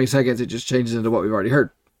saying, at 20 seconds, it just changes into what we've already heard.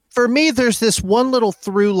 For me, there's this one little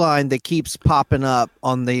through line that keeps popping up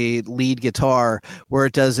on the lead guitar where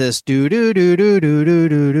it does this do do do do do do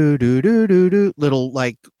do do do do do do little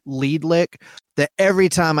like lead lick that every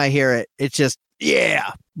time I hear it, it's just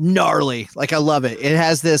gnarly. Like I love it. It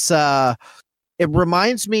has this it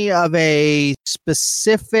reminds me of a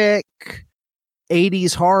specific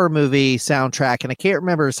 80s horror movie soundtrack, and I can't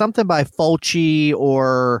remember, something by Fulci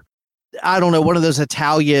or I don't know, one of those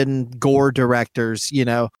Italian gore directors,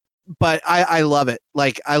 but I love it.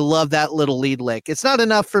 Like I love that little lead lick. It's not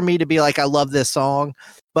enough for me to be like, I love this song,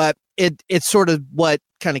 but it's sort of what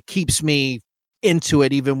kind of keeps me into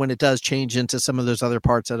it, even when it does change into some of those other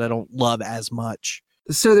parts that I don't love as much.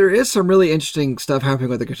 So there is some really interesting stuff happening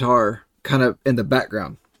with the guitar kind of in the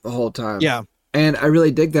background the whole time. Yeah. And I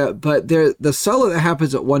really dig that. But the solo that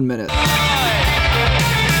happens at 1 minute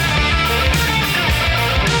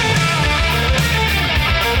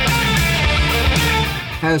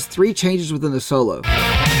has 3 changes within the solo.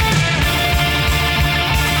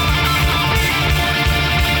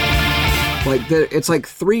 Like it's like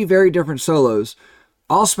 3 very different solos,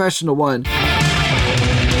 all smashed into one.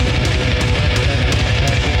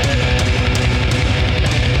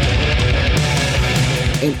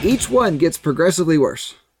 And each one gets progressively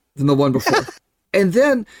worse than the one before. And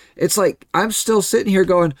then it's like, I'm still sitting here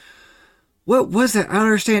going, what was that? I don't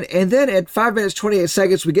understand. And then at 5 minutes, 28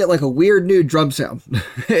 seconds, we get like a weird new drum sound.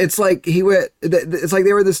 It's like it's like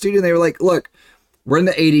they were in the studio and they were like, look, we're in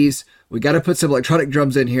the 80s. We got to put some electronic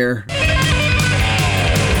drums in here.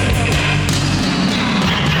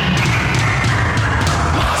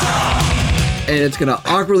 And it's going to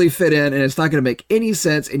awkwardly fit in and it's not going to make any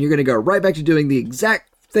sense. And you're going to go right back to doing the exact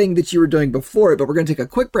thing that you were doing before it, but we're going to take a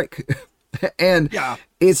quick break. And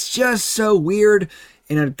it's just so weird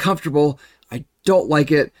and uncomfortable. I don't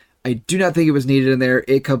like it. I do not think it was needed in there.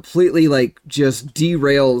 It completely just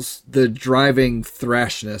derails the driving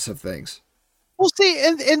thrashness of things. Well, see,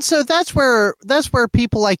 and so that's where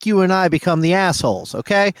people like you and I become the assholes,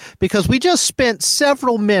 okay? Because we just spent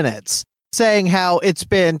several minutes saying how it's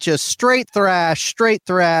been just straight thrash.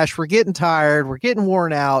 We're getting tired. We're getting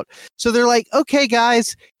worn out. So they're like, okay,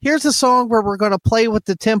 guys, here's a song where we're going to play with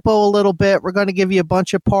the tempo a little bit. We're going to give you a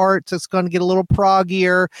bunch of parts. It's going to get a little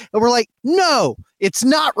proggier. And we're like, no, it's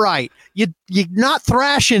not right. You're not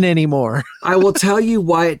thrashing anymore. I will tell you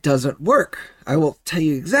why it doesn't work. I will tell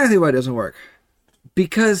you exactly why it doesn't work.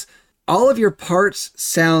 Because all of your parts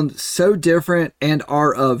sound so different and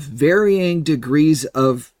are of varying degrees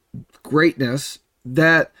of greatness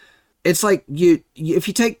that it's like if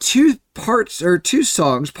you take parts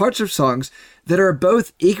of songs that are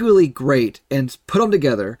both equally great and put them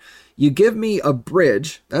together, you give me a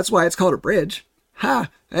bridge. That's why it's called a bridge.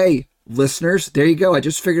 Hey, listeners, there you go. I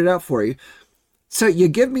just figured it out for you. So you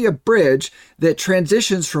give me a bridge that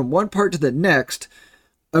transitions from one part to the next.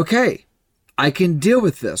 Okay, I can deal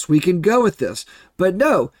with this. We can go with this. But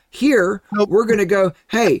no, here we're going to go,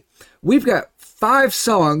 hey, we've got 5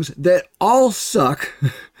 songs that all suck,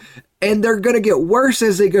 and they're going to get worse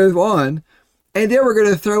as they go on, and then we're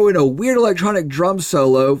going to throw in a weird electronic drum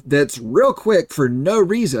solo that's real quick for no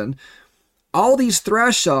reason. All these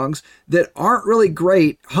thrash songs that aren't really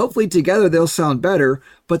great, hopefully together they'll sound better,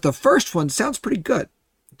 but the first one sounds pretty good.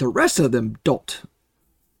 The rest of them don't.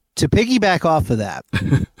 To piggyback off of that,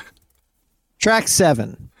 track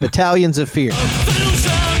 7, Battalions of Fear.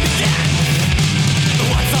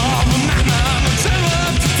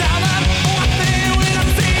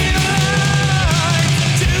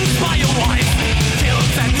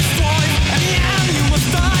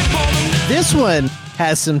 This one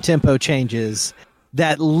has some tempo changes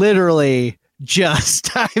that literally just,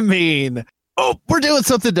 we're doing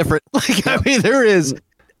something different. There is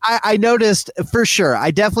I noticed for sure.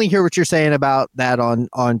 I definitely hear what you're saying about that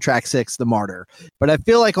on track 6, The Martyr. But I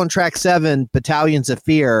feel like on track 7, Battalions of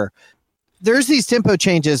Fear, there's these tempo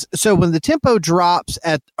changes. So when the tempo drops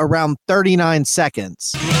at around 39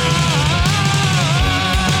 seconds,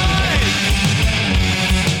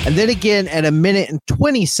 and then again at 1 minute and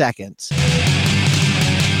 20 seconds,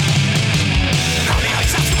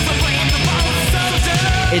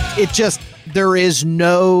 it just, there is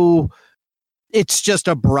no, it's just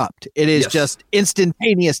abrupt. It is just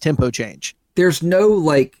instantaneous tempo change. There's no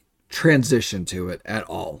like transition to it at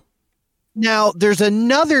all. Now, there's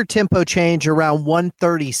another tempo change around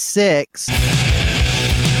 136.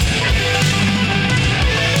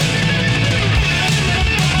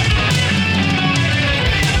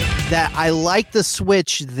 That I like the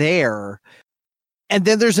switch there. And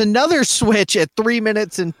then there's another switch at 3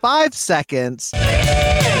 minutes and 5 seconds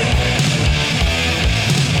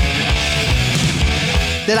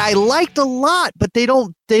that I liked a lot, but they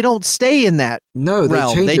don't stay in that. No, they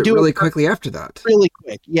realm. change it really quickly after that. Really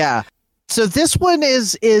quick, yeah. So this one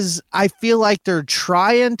is I feel like they're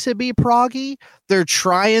trying to be proggy. They're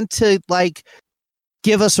trying to like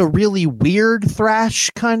give us a really weird thrash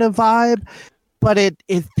kind of vibe, but it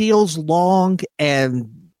feels long and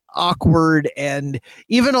awkward, and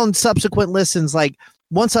even on subsequent listens, like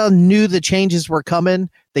once I knew the changes were coming,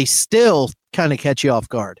 they still kind of catch you off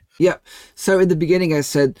guard. Yeah. So in the beginning, I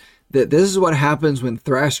said that this is what happens when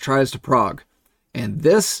thrash tries to prog, and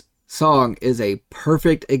this song is a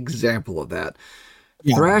perfect example of that.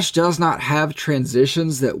 Yeah. Thrash does not have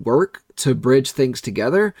transitions that work to bridge things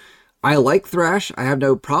together. I like thrash. I have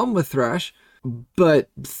no problem with thrash, but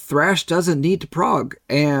thrash doesn't need to prog,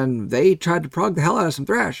 and they tried to prog the hell out of some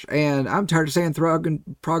thrash, and I'm tired of saying prog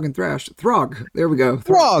and thrash. Throg. There we go.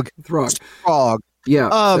 Throg. Yeah.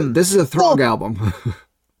 So this is a Throg album.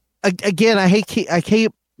 Again, I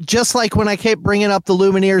hate just like when I kept bringing up the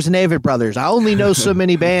Lumineers and Avid Brothers. I only know so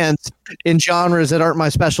many bands in genres that aren't my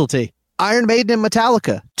specialty. Iron Maiden and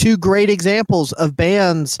Metallica, 2 great examples of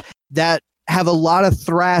bands that have a lot of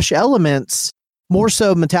thrash elements, more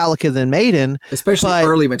so Metallica than Maiden. Especially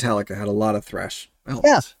early Metallica had a lot of thrash elements.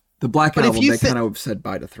 Yeah. The Black Album, they kind of said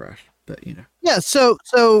bye to thrash, but you know. Yeah, so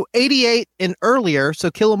 88 and earlier,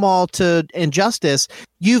 so Kill 'Em All to Injustice,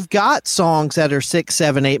 you've got songs that are 6,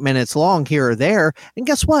 7, 8 minutes long here or there, and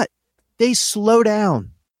guess what? They slow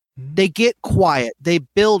down. They get quiet. They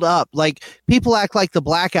build up. Like, people act like the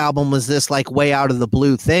Black Album was this like way out of the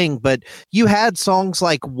blue thing, but you had songs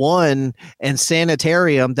like One and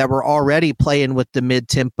Sanitarium that were already playing with the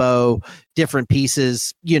mid-tempo, different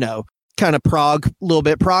pieces, you know, kind of prog, a little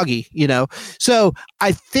bit proggy, you know. So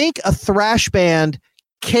I think a thrash band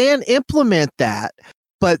can implement that,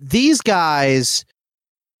 but these guys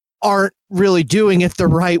aren't really doing it the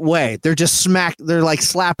right way. They're just they're like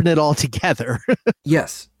slapping it all together.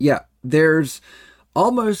 Yes. Yeah. There's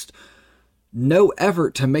almost no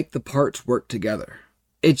effort to make the parts work together.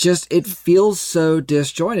 It feels so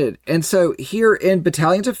disjointed. And so here in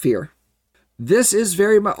Battalions of Fear, this is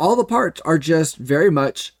very much, all the parts are just very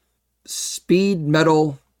much speed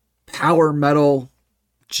metal, power metal,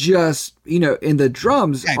 just, you know, and the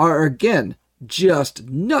drums are, again, just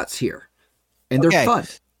nuts here. And they're fun.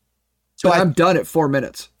 So I'm done at 4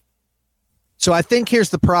 minutes. So I think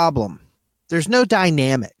here's the problem. There's no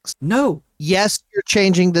dynamics. No. Yes, you're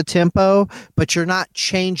changing the tempo, but you're not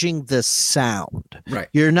changing the sound. Right.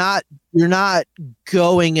 You're not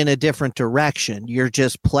going in a different direction. You're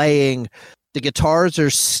just playing. The guitars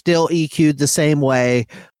are still EQ'd the same way.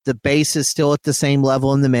 The bass is still at the same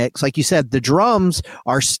level in the mix. Like you said, the drums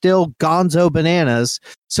are still gonzo bananas.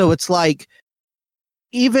 So it's like,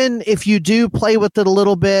 even if you do play with it a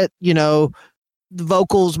little bit, you know, the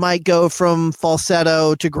vocals might go from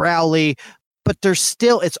falsetto to growly, but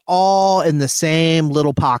it's all in the same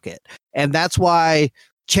little pocket. And that's why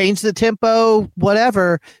change the tempo,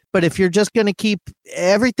 whatever. But if you're just going to keep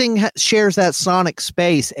everything shares that sonic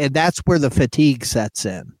space, and that's where the fatigue sets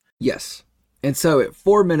in. Yes. And so at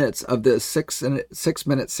 4 minutes of this 6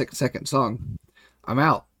 minute, 6 second song, I'm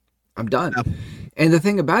out. I'm done. Yeah. And the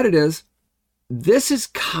thing about it is, this is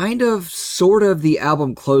kind of sort of the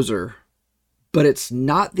album closer, but it's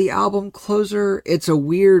not the album closer. It's a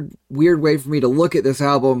weird way for me to look at this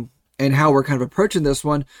album and how we're kind of approaching this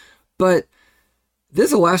one. But this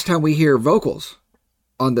is the last time we hear vocals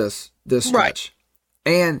on this stretch. Right.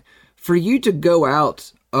 And for you to go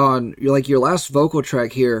out on like your last vocal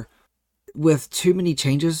track here with too many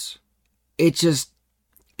changes, it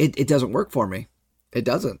doesn't work for me. It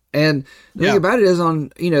doesn't. And the thing about it is,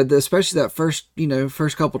 on, you know, especially that first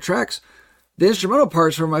couple tracks, the instrumental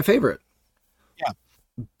parts were my favorite. Yeah.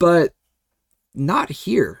 But not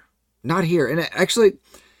here. And actually,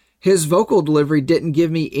 his vocal delivery didn't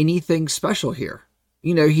give me anything special here.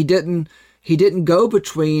 He didn't go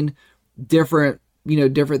between different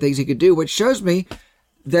things he could do, which shows me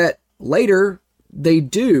that later they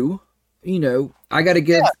do. I got to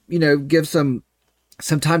give some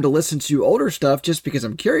time to listen to older stuff just because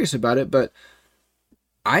I'm curious about it. But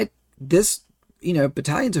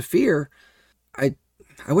Battalions of Fear, I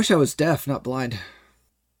wish I was deaf, not blind.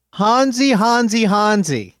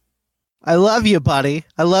 Hansi. I love you, buddy.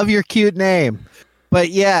 I love your cute name. But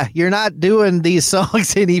yeah, you're not doing these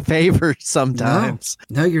songs any favors sometimes.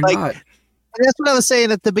 No, you're not. That's what I was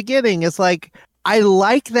saying at the beginning. It's like, I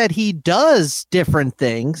like that he does different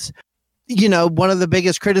things. One of the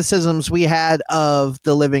biggest criticisms we had of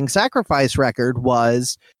the Living Sacrifice record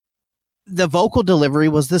was the vocal delivery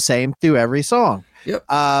was the same through every song. Yep.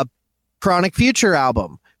 Chronic Future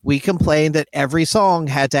album, we complained that every song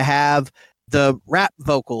had to have the rap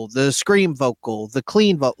vocal, the scream vocal, the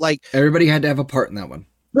clean vocal. Like, everybody had to have a part in that one.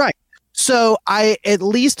 Right. So I at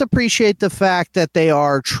least appreciate the fact that they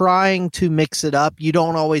are trying to mix it up. You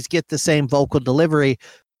don't always get the same vocal delivery,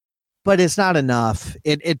 but it's not enough.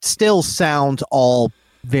 It still sounds all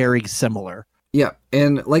very similar. Yeah.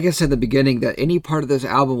 And like I said at the beginning, that any part of this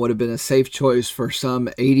album would have been a safe choice for some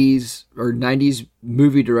 80s or 90s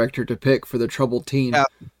movie director to pick for the troubled teen,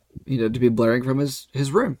 to be blaring from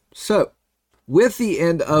his room. So with the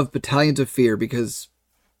end of Battalions of Fear, because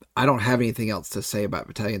I don't have anything else to say about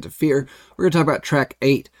Battalions of Fear, we're going to talk about track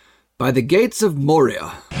 8, By the Gates of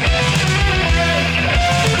Moria.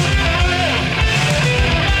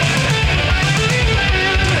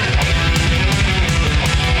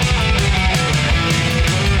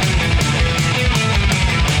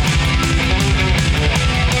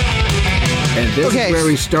 And this is where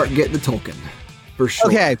we start getting the Tolkien, for sure.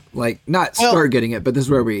 Okay. Start getting it, but this is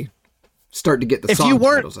where we start to get the song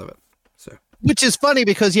titles of it. So, which is funny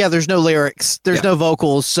because, there's no lyrics, there's no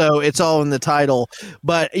vocals, so it's all in the title.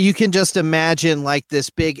 But you can just imagine this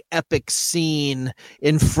big epic scene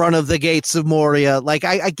in front of the Gates of Moria.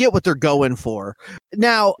 I get what they're going for.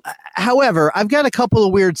 Now, however, I've got a couple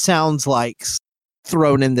of weird sounds likes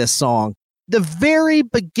thrown in this song. The very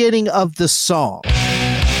beginning of the song.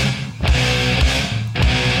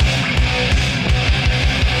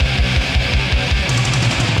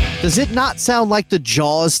 Does it not sound like the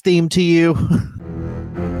Jaws theme to you?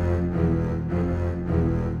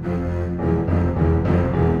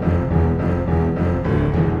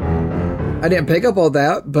 I didn't pick up all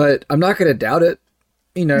that, but I'm not going to doubt it.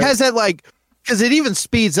 It has that because it even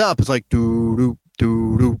speeds up. It's like doo doo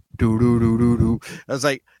doo doo doo doo doo doo. I was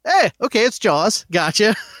like, okay, it's Jaws.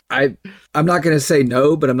 Gotcha. I'm not going to say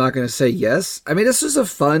no, but I'm not going to say yes. I mean, this was a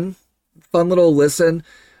fun little listen.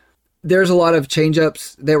 There's a lot of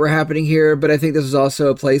change-ups that were happening here, but I think this is also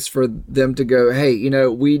a place for them to go, hey,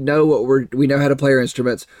 we know we know how to play our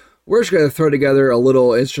instruments. We're just going to throw together a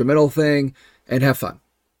little instrumental thing and have fun.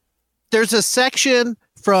 There's a section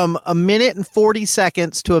from 1 minute and 40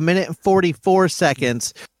 seconds to 1 minute and 44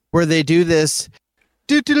 seconds where they do this.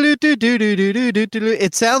 It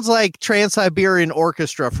sounds like Trans-Siberian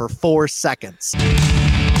Orchestra for 4 seconds.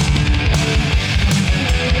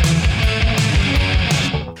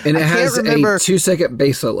 And it has a 2-second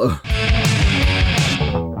bass solo.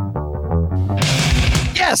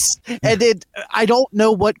 Yes. And I don't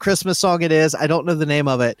know what Christmas song it is. I don't know the name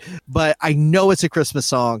of it, but I know it's a Christmas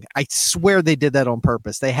song. I swear they did that on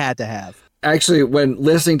purpose. They had to have. Actually, when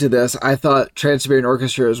listening to this, I thought Trans-Siberian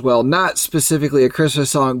Orchestra as well. Not specifically a Christmas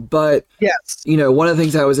song, but yes, one of the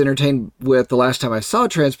things I was entertained with the last time I saw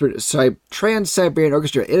Trans-Siberian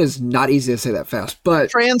Orchestra, it is not easy to say that fast, but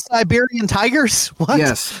Trans-Siberian Tigers? What?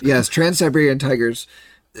 Yes, Trans-Siberian Tigers.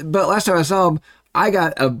 But last time I saw them, I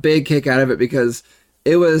got a big kick out of it because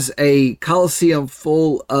it was a coliseum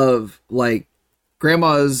full of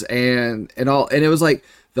grandmas and all, and it was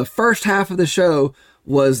the first half of the show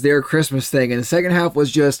was their Christmas thing, and the second half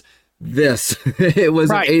was just this. It was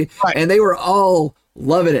right. And they were all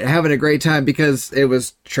loving it, having a great time because it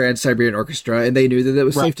was Trans-Siberian Orchestra, and they knew that it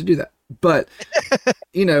was safe to do that. But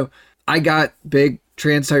I got big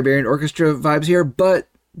Trans-Siberian Orchestra vibes here, but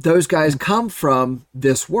those guys come from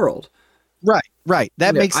this world. Right.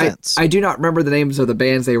 That makes sense. I do not remember the names of the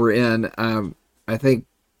bands they were in. I think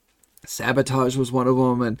Sabotage was one of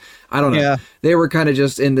them, and I don't know. Yeah. They were kind of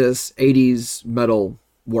just in this 80s metal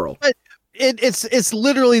world. But it's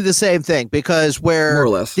literally the same thing because where more or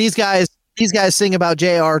less these guys sing about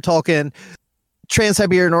J.R. Tolkien,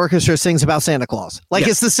 Trans-Siberian Orchestra sings about Santa Claus.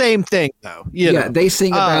 It's the same thing though. They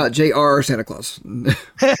sing about J.R. Santa Claus.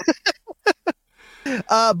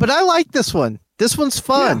 But I like this one. This one's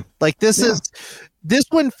fun. Yeah. Like this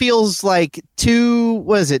one feels like 2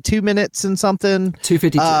 minutes and something?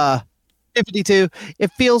 2:52. 52.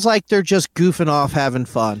 It feels like they're just goofing off, having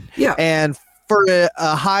fun. Yeah. And for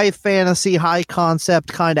a high fantasy, high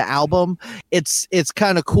concept kind of album, it's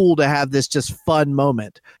kind of cool to have this just fun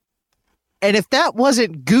moment. And if that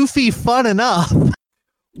wasn't goofy fun enough,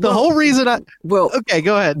 whole reason okay,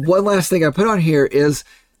 go ahead. One last thing I put on here is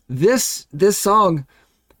this song,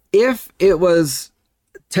 if it was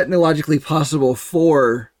technologically possible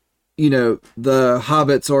for, the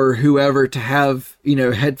hobbits or whoever to have,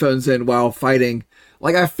 headphones in while fighting,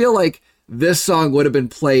 like, I feel like this song would have been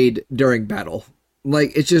played during battle.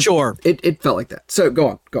 Like, it's just, sure. It felt like that. So go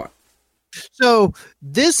on. So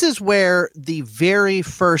this is where the very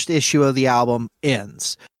first issue of the album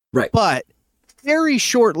ends. Right. But very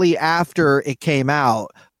shortly after it came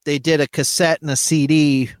out, they did a cassette and a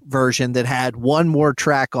CD version that had one more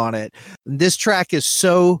track on it. And this track is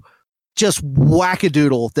so just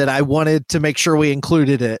wackadoodle that I wanted to make sure we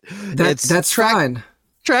included it. That's fine.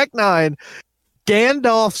 Track 9,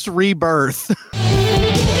 Gandalf's Rebirth.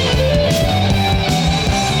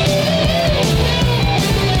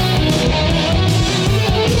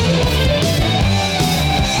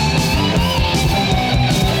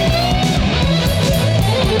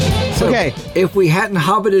 Okay. If we hadn't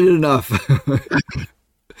hobbited enough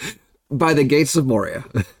by the Gates of Moria.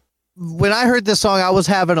 When I heard this song, I was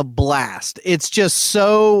having a blast. It's just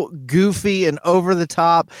so goofy and over the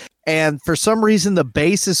top. And for some reason, the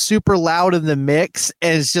bass is super loud in the mix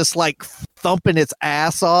and it's just like thumping its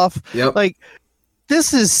ass off. Yep. Like,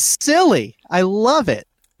 this is silly. I love it.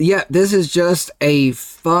 Yeah, this is just a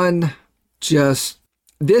fun, this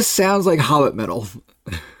sounds like Hobbit metal.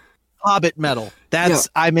 Hobbit metal.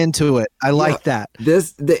 I'm into it. I like that.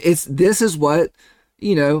 This is what,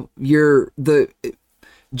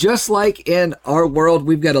 just like in our world,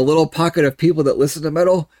 we've got a little pocket of people that listen to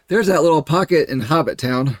metal. There's that little pocket in Hobbit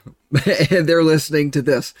Town, and they're listening to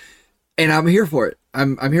this, and I'm here for it.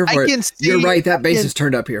 I'm here for it. You're right. That bass is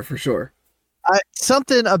turned up here for sure.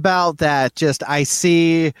 Something about that. Just I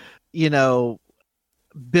see,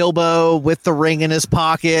 Bilbo with the ring in his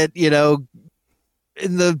pocket.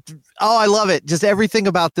 I love it. Just everything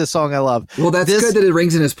about this song I love. Well, that's good that it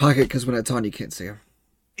rings in his pocket, because when it's on, you can't see him.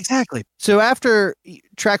 Exactly. So after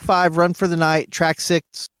track 5, Run for the Night, track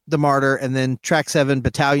 6, The Martyr, and then track 7,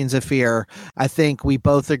 Battalions of Fear, I think we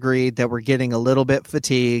both agreed that we're getting a little bit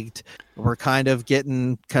fatigued. We're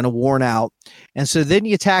getting worn out. And so then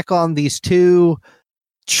you tack on these 2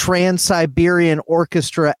 Trans-Siberian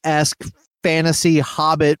Orchestra-esque fantasy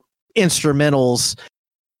Hobbit instrumentals.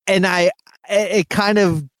 And it kind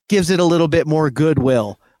of gives it a little bit more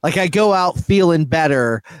goodwill. Like, I go out feeling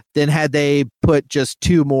better than had they put just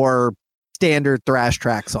 2 more standard thrash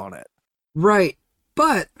tracks on it. Right.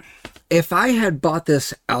 But if I had bought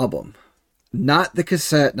this album, not the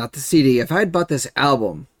cassette, not the CD, if I had bought this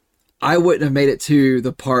album, I wouldn't have made it to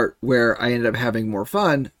the part where I ended up having more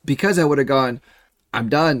fun, because I would have gone, I'm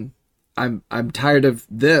done. I'm tired of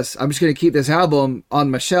this. I'm just going to keep this album on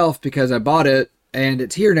my shelf because I bought it and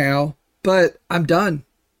it's here now, but I'm done.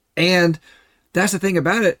 And that's the thing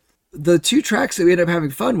about it. The 2 tracks that we ended up having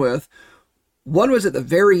fun with, one was at the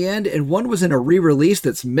very end and one was in a re-release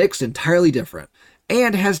that's mixed entirely different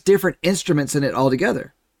and has different instruments in it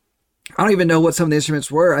altogether. I don't even know what some of the instruments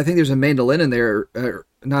were. I think there's a mandolin in there. I don't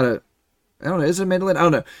know. Is it a mandolin? I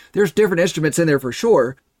don't know. There's different instruments in there for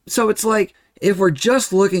sure. So it's like, if we're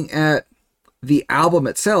just looking at the album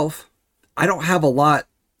itself, I don't have a lot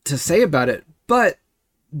to say about it, but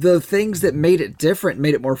the things that made it different,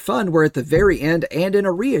 made it more fun, were at the very end and in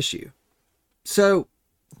a reissue. So,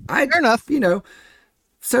 fair enough.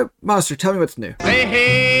 So, Monster, tell me what's new.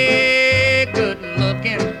 Hey, good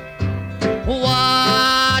looking.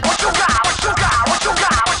 What you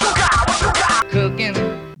got? Cooking.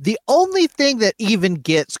 The only thing that even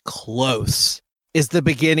gets close is the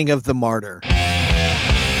beginning of The Martyr.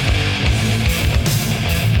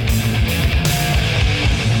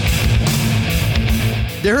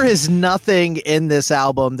 There is nothing in this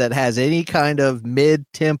album that has any kind of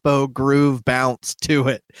mid-tempo groove bounce to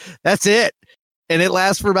it. That's it. And it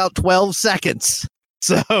lasts for about 12 seconds.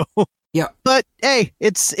 So, yeah. But hey,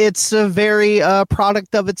 it's a very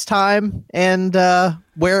product of its time and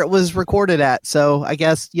where it was recorded at. So I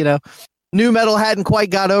guess, nu metal hadn't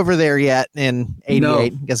quite got over there yet in 88. No. I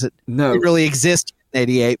guess it didn't really exist in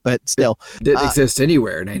 88, but still. It didn't exist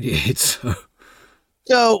anywhere in 88.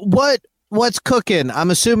 So what what's cooking? I'm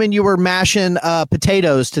assuming you were mashing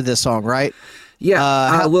potatoes to this song, right?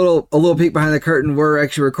 Yeah, a little peek behind the curtain. We're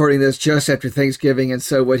actually recording this just after Thanksgiving, and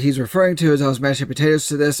so what he's referring to is I was mashing potatoes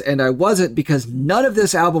to this, and I wasn't, because none of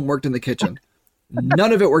this album worked in the kitchen.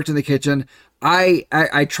 None of it worked in the kitchen. I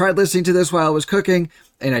tried listening to this while I was cooking,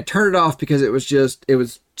 and I turned it off because it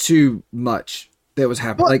was too much that was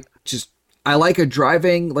happening. What? Like, just, I like a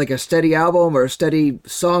driving, like a steady album or a steady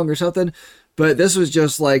song or something, but this was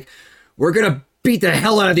just like, we're gonna beat the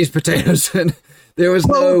hell out of these potatoes, and there was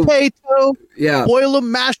no potato. Yeah, boil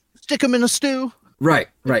them, mash, stick them in a stew. Right.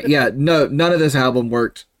 Yeah, no, none of this album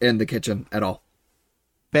worked in the kitchen at all.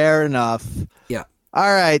 Fair enough. Yeah.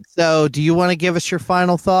 All right. So, do you want to give us your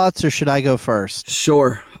final thoughts, or should I go first?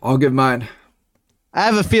 Sure, I'll give mine. I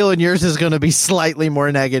have a feeling yours is going to be slightly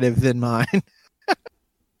more negative than mine.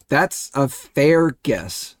 That's a fair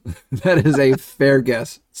guess. That is a fair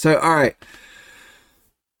guess. So, all right.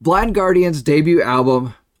 Blind Guardian's debut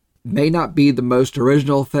album may not be the most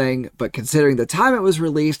original thing, but considering the time it was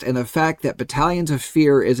released and the fact that Battalions of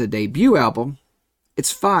Fear is a debut album,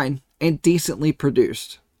 it's fine and decently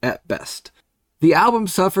produced at best. The album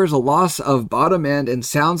suffers a loss of bottom end and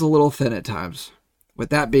sounds a little thin at times. With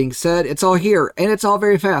that being said, it's all here and it's all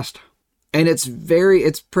very fast. And it's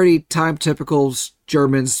pretty time typical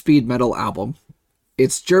German speed metal album.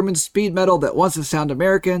 It's German speed metal that wants to sound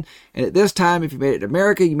American, and at this time, if you made it in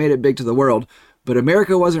America, you made it big to the world. But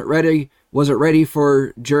America wasn't ready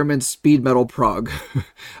for German speed metal prog.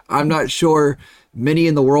 I'm not sure many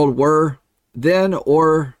in the world were then,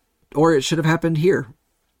 or it should have happened here.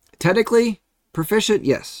 Technically, proficient,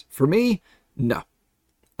 yes. For me, no.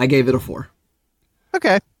 I gave it a 4.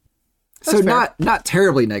 Okay. So not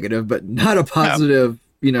terribly negative, but not a positive,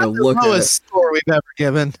 look at it. Lowest score we've ever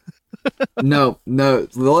given. No. The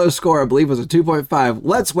lowest score, I believe, was a 2.5.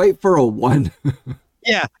 Let's wait for a 1.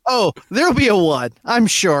 Yeah. Oh, there'll be a 1. I'm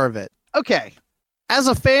sure of it. Okay. As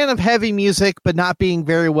a fan of heavy music, but not being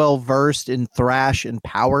very well versed in thrash and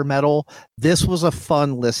power metal, this was a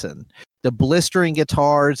fun listen. The blistering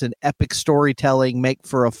guitars and epic storytelling make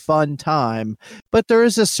for a fun time, but there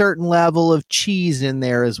is a certain level of cheese in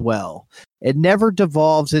there as well. It never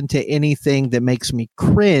devolves into anything that makes me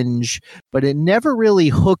cringe, but it never really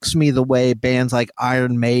hooks me the way bands like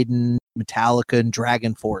Iron Maiden, Metallica, and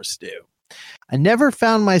Dragon Force do. I never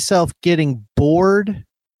found myself getting bored,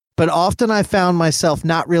 but often I found myself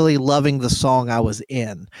not really loving the song I was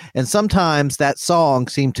in. And sometimes that song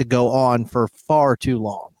seemed to go on for far too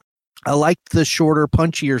long. I liked the shorter,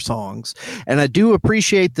 punchier songs, and I do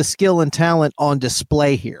appreciate the skill and talent on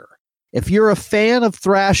display here. If you're a fan of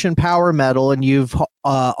thrash and power metal and you've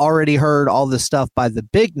already heard all the stuff by the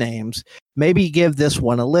big names, maybe give this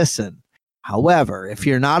one a listen. However, if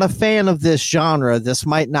you're not a fan of this genre, this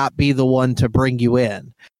might not be the one to bring you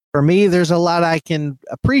in. For me, there's a lot I can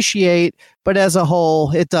appreciate, but as a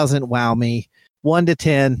whole, it doesn't wow me. 1 to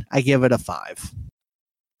 10, I give it a 5.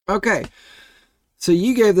 Okay. So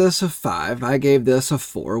you gave this a 5, I gave this a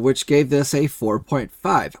 4, which gave this a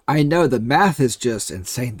 4.5. I know the math is just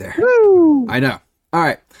insane there. Woo! I know. All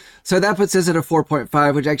right. So that puts us at a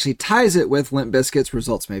 4.5, which actually ties it with Limp Bizkit's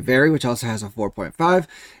Results May Vary, which also has a 4.5,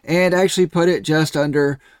 and actually put it just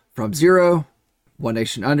under From Zero, One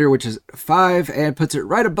Nation Under, which is 5, and puts it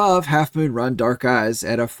right above Half Moon Run Dark Eyes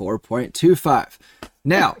at a 4.25.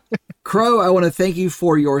 Now, Crow, I want to thank you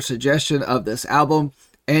for your suggestion of this album.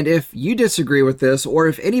 And if you disagree with this, or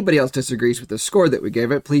if anybody else disagrees with the score that we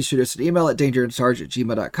gave it, please shoot us an email at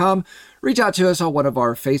dangerandsarge@gmail.com. Reach out to us on one of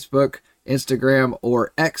our Facebook, Instagram,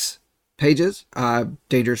 or X pages,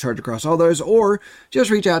 Danger Sarge across all those, or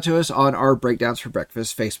just reach out to us on our Breakdowns for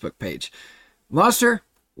Breakfast Facebook page. Monster,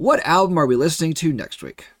 what album are we listening to next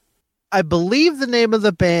week? I believe the name of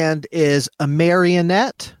the band is A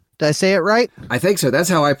Marionette. Did I say it right? I think so. That's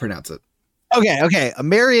how I pronounce it. Okay. A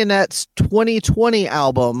Marionette's 2020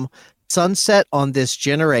 album, Sunset on This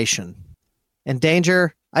Generation. And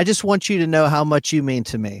Danger, I just want you to know how much you mean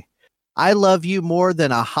to me. I love you more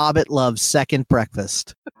than a hobbit loves second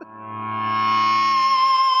breakfast.